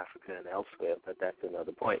from Africa and elsewhere, but that's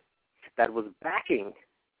another point. That was backing,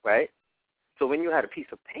 right? So when you had a piece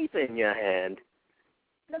of paper in your hand,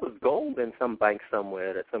 there was gold in some bank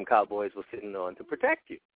somewhere that some cowboys were sitting on to protect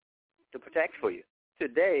you, to protect for you.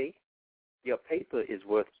 Today, your paper is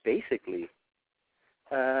worth basically,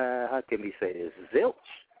 how can we say this, zilch,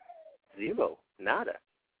 zero, nada.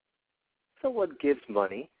 So what gives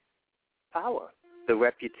money? Power, the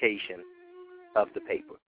reputation of the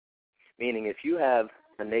paper. Meaning if you have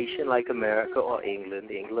a nation like America or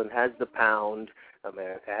England, England has the pound,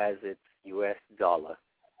 America has its U.S. dollar.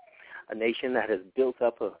 A nation that has built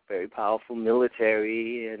up a very powerful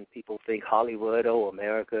military, and people think Hollywood, oh,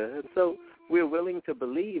 America. And so we're willing to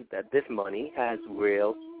believe that this money has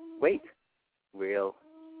real weight, real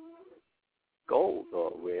gold,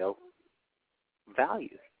 or real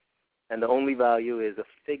value. And the only value is a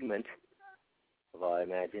figment of our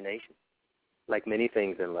imagination. Like many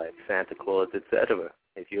things in life, Santa Claus, etc.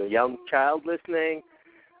 If you're a young child listening,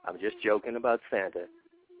 I'm just joking about Santa.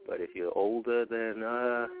 But if you're older than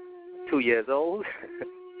 2 years old,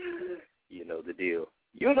 you know the deal.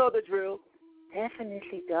 You know the drill.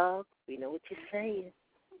 Definitely, dog. We know what you're saying.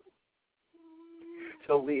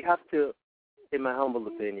 So we have to, in my humble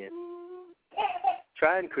opinion,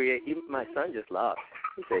 try and create, even my son just laughed.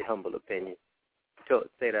 He say humble opinion. So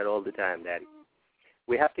say that all the time, Daddy.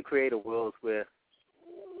 We have to create a world where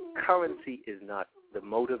currency is not the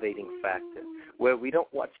motivating factor, where we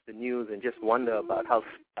don't watch the news and just wonder about how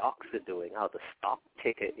stocks are doing, how the stock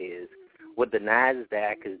ticker is, what the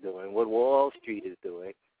NASDAQ is doing, what Wall Street is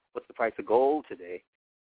doing, what's the price of gold today,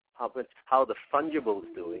 how the fungible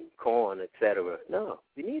is doing, corn, etc. No,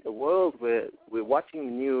 we need a world where we're watching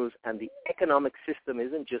the news and the economic system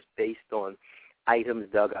isn't just based on items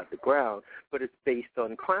dug out the ground, but it's based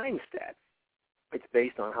on crime stats. It's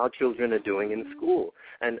based on how children are doing in school.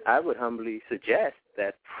 And I would humbly suggest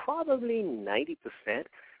that probably 90%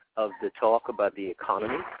 of the talk about the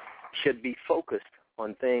economy should be focused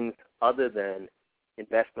on things other than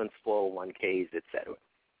investments, 401ks, etc.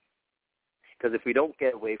 Because if we don't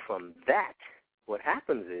get away from that, what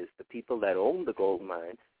happens is the people that own the gold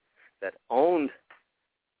mines, that own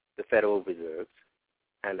the Federal Reserves,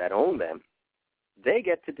 and that own them, they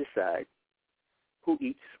get to decide who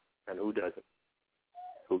eats and who doesn't,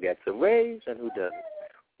 who gets a raise and who doesn't,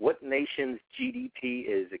 what nation's GDP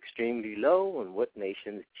is extremely low and what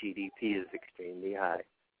nation's GDP is extremely high,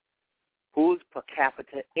 whose per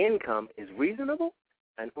capita income is reasonable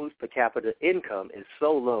and whose per capita income is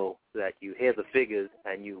so low that you hear the figures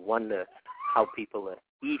and you wonder how people are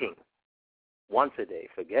eating once a day,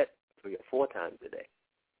 forget 3 or 4 times a day.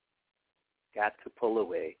 Got to pull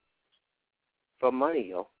away from money,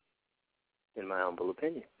 yo, in my humble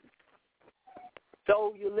opinion.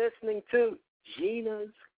 So you're listening to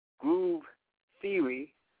Gina's Groove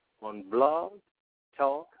Theory on Blog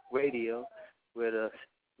Talk Radio with a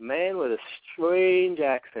man with a strange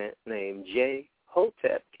accent named Jay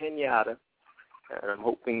Hotep Kenyatta. And I'm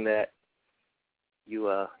hoping that you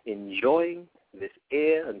are enjoying this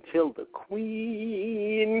air until the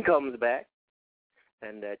Queen comes back,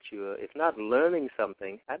 and that you're, if not learning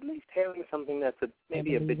something, at least hearing something that's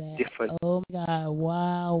maybe a bit different. Oh, my God.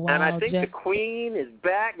 Wow. And I think the Queen is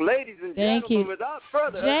back. Ladies and gentlemen, without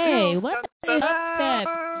further Jay, ado, what the hell is that,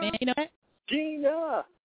 man? You know what? Gina.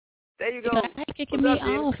 There you go. It's kicking me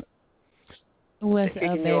off. What's up,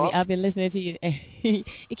 baby? I've been listening to you.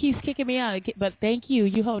 It keeps kicking me out. But thank you.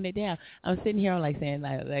 You holding it down. I'm sitting here like saying,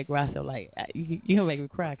 like Rosso, like, you're going to make me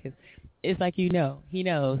cry because it's like he knows. You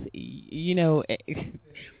know, say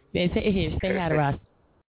hi to Ross.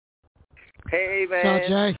 Hey, man.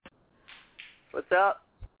 What's up, Jay? What's up?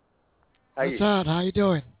 What's up? How you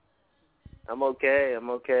doing? I'm okay.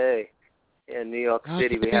 In New York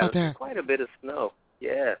City, we have quite a bit of snow.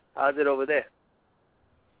 Yeah. How's it over there?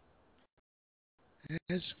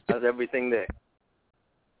 How's everything there?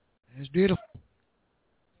 It's beautiful.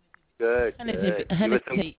 Good.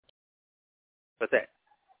 What's that?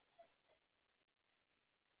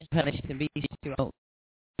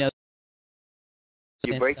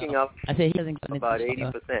 You're breaking up. I said he doesn't go about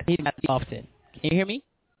 80%. He's not often. Can you hear me?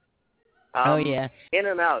 Oh, yeah. In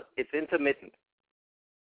and out. It's intermittent.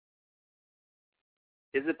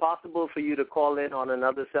 Is it possible for you to call in on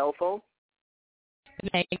another cell phone?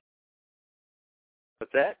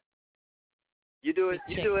 What's that? You're doing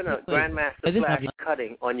a grandmaster flash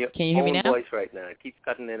cutting on your own voice right now. It keeps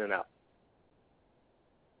cutting in and out.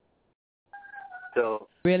 So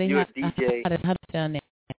really, you're a DJ. How does it sound now?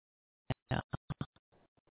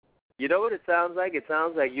 You know what it sounds like? It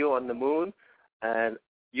sounds like you're on the moon, and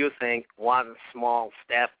you're saying, one small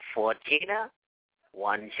step for Gina,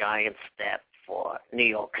 one giant step for New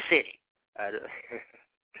York City.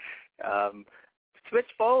 Switch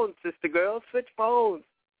phones, sister girl, switch phones.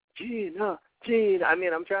 Gina. I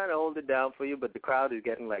mean, I'm trying to hold it down for you, but the crowd is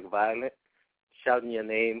getting, like, violent, shouting your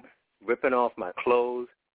name, ripping off my clothes,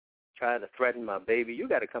 trying to threaten my baby. You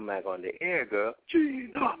got to come back on the air, girl.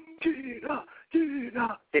 Gina.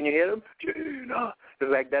 Can you hear them? Gina.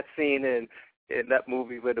 It's like that scene in that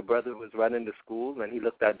movie where the brother was running to school and he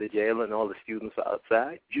looked out the jail and all the students were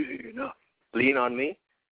outside. Gina. Lean on me.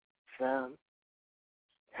 Some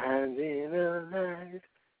hands in the night.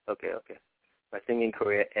 Okay. My singing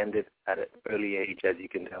career ended at an early age, as you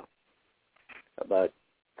can tell, about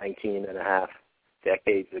 19 and a half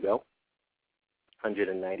decades ago,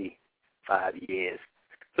 195 years.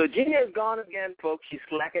 So Gina is gone again, folks. She's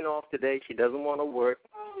slacking off today. She doesn't want to work.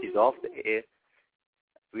 She's off the air.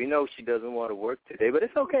 We know she doesn't want to work today, but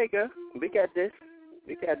it's okay, girl. We got this.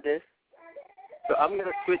 So I'm going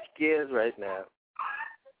to switch gears right now,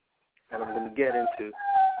 and I'm going to get into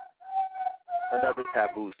another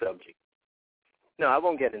taboo subject. No, I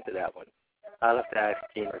won't get into that one. I'll have to ask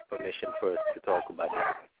Gina's permission first to talk about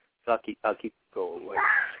that. So I'll keep going.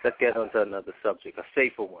 Let's get on to another subject, a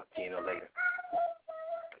safer one, Gina, later.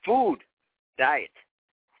 Food, diet.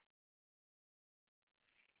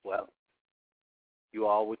 Well, you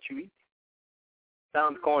are what you eat.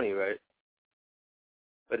 Sounds corny, right?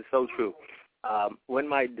 But it's so true. When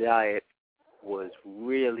my diet was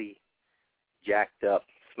really jacked up,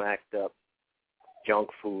 smacked up, junk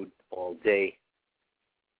food all day,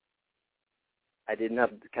 I didn't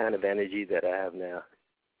have the kind of energy that I have now.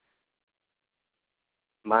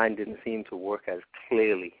 Mine didn't seem to work as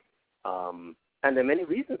clearly. And there are many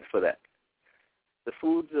reasons for that. The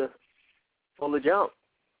foods are full of junk.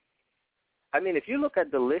 I mean, if you look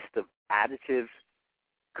at the list of additives,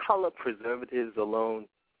 color preservatives alone,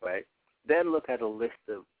 right, then look at a list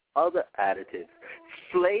of other additives,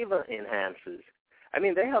 flavor enhancers. I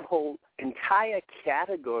mean, they have whole entire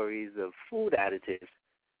categories of food additives.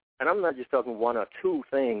 And I'm not just talking one or two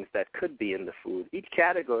things that could be in the food. Each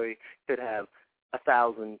category could have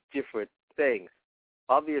 1,000 different things.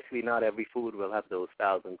 Obviously, not every food will have those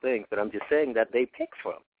 1,000 things, but I'm just saying that they pick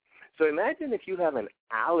from. So imagine if you have an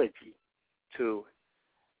allergy to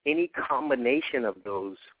any combination of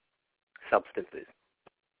those substances.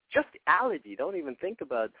 Just allergy. Don't even think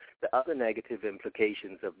about the other negative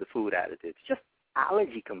implications of the food additives. Just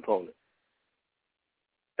allergy component.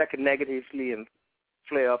 That could negatively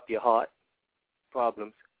flare up your heart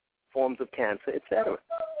problems, forms of cancer, etc.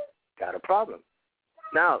 Got a problem.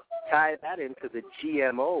 Now, tie that into the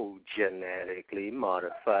GMO, genetically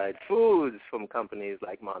modified foods from companies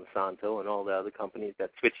like Monsanto and all the other companies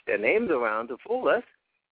that switched their names around to fool us.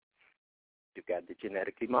 You've got the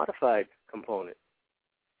genetically modified component.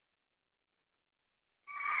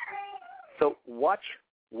 So watch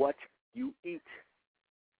what you eat.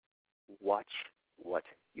 Watch what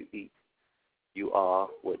you eat. You are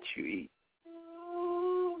what you eat.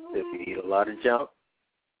 If you eat a lot of junk,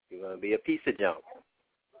 you're going to be a piece of junk.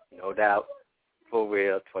 No doubt. For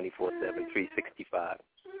real, 24/7, 365.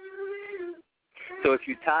 So if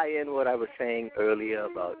you tie in what I was saying earlier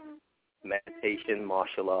about meditation,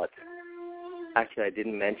 martial arts, actually I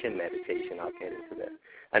didn't mention meditation, I'll get into that.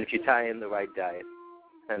 And if you tie in the right diet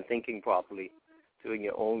and thinking properly, doing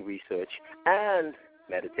your own research and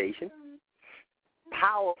meditation,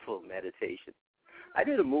 powerful meditation. I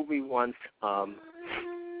did a movie once,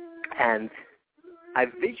 and I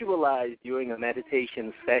visualized during a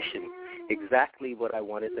meditation session exactly what I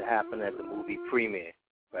wanted to happen at the movie premiere,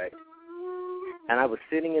 right? And I was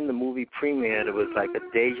sitting in the movie premiere, and it was like a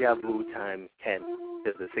deja vu times 10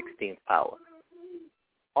 to the 16th power.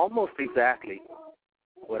 Almost exactly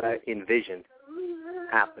what I envisioned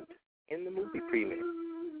happened in the movie premiere.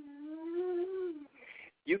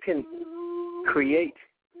 You can create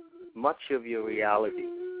much of your reality.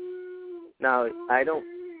 Now, I don't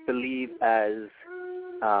believe I'm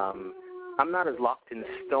not as locked in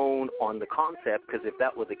stone on the concept, because if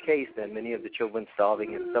that were the case, then many of the children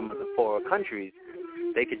starving in some of the poorer countries,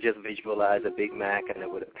 they could just visualize a Big Mac and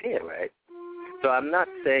it would appear, right? So I'm not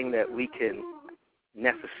saying that we can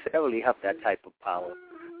necessarily have that type of power.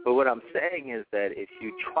 But what I'm saying is that if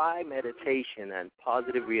you try meditation and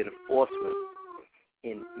positive reinforcement,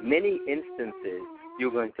 in many instances, you're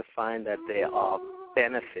going to find that there are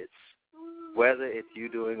benefits whether it's you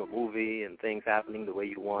doing a movie and things happening the way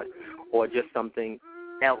you want, or just something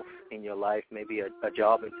else in your life, maybe a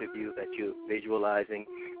job interview that you're visualizing.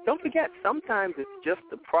 Don't forget, sometimes it's just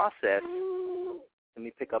the process. Let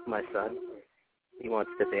me pick up my son. He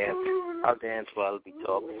wants to dance. I'll dance while we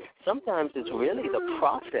talk. Sometimes it's really the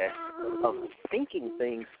process of thinking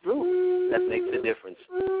things through that makes a difference.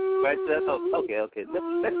 Right, Seth? Oh, okay.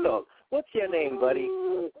 Let's talk. What's your name, buddy?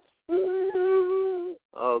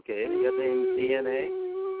 Okay, your name's DNA.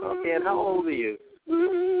 Okay, and how old are you?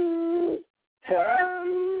 You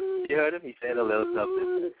heard him? He said a little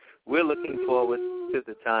something. We're looking forward to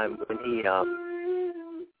the time when he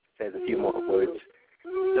says a few more words.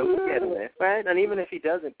 So we'll get him there, right? And even if he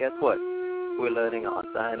doesn't, guess what? We're learning our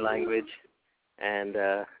sign language, and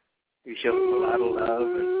we show him a lot of love.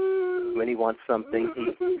 And when he wants something,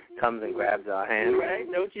 he comes and grabs our hand,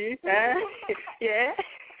 right? Don't you? Yeah?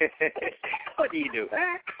 What do you do?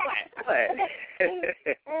 What?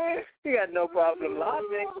 You got no problem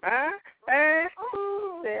laughing, huh?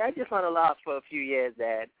 I just want to laugh for a few years,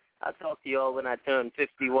 Dad. I'll talk to you all when I turn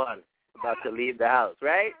 51, about to leave the house,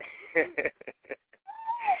 right?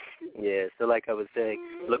 Yeah, so like I was saying,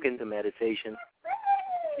 look into meditation.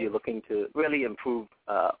 You're looking to really improve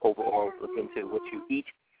overall. Look into what you eat,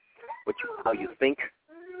 how you think,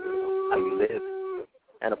 how you live,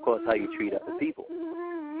 and, of course, how you treat other people.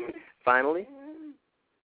 Finally,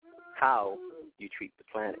 how you treat the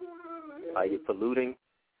planet. Are you polluting,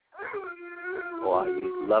 or are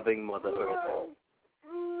you loving Mother Earth?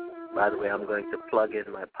 By the way, I'm going to plug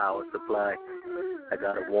in my power supply. I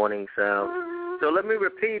got a warning sound. So let me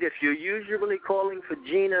repeat, if you're usually calling for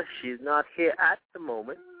Gina, she's not here at the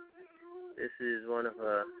moment. This is one of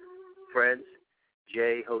her friends,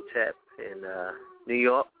 Jay Hotep in New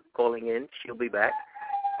York, calling in. She'll be back.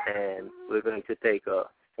 And we're going to take a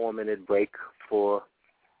 4-minute break for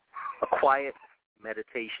a quiet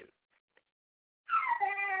meditation.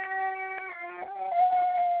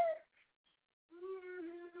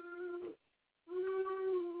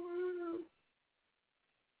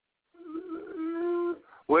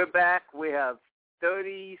 We're back. We have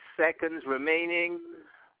 30 seconds remaining.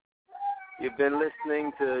 You've been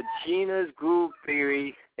listening to Gina's Groove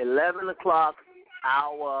Theory, 11 o'clock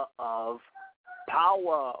hour of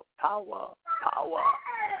power.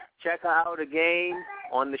 Check her out again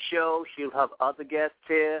on the show. She'll have other guests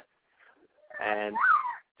here. And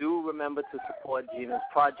do remember to support Gina's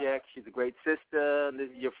project. She's a great sister. This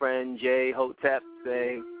is your friend Jay Hotep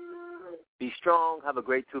saying, be strong. Have a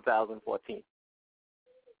great 2014.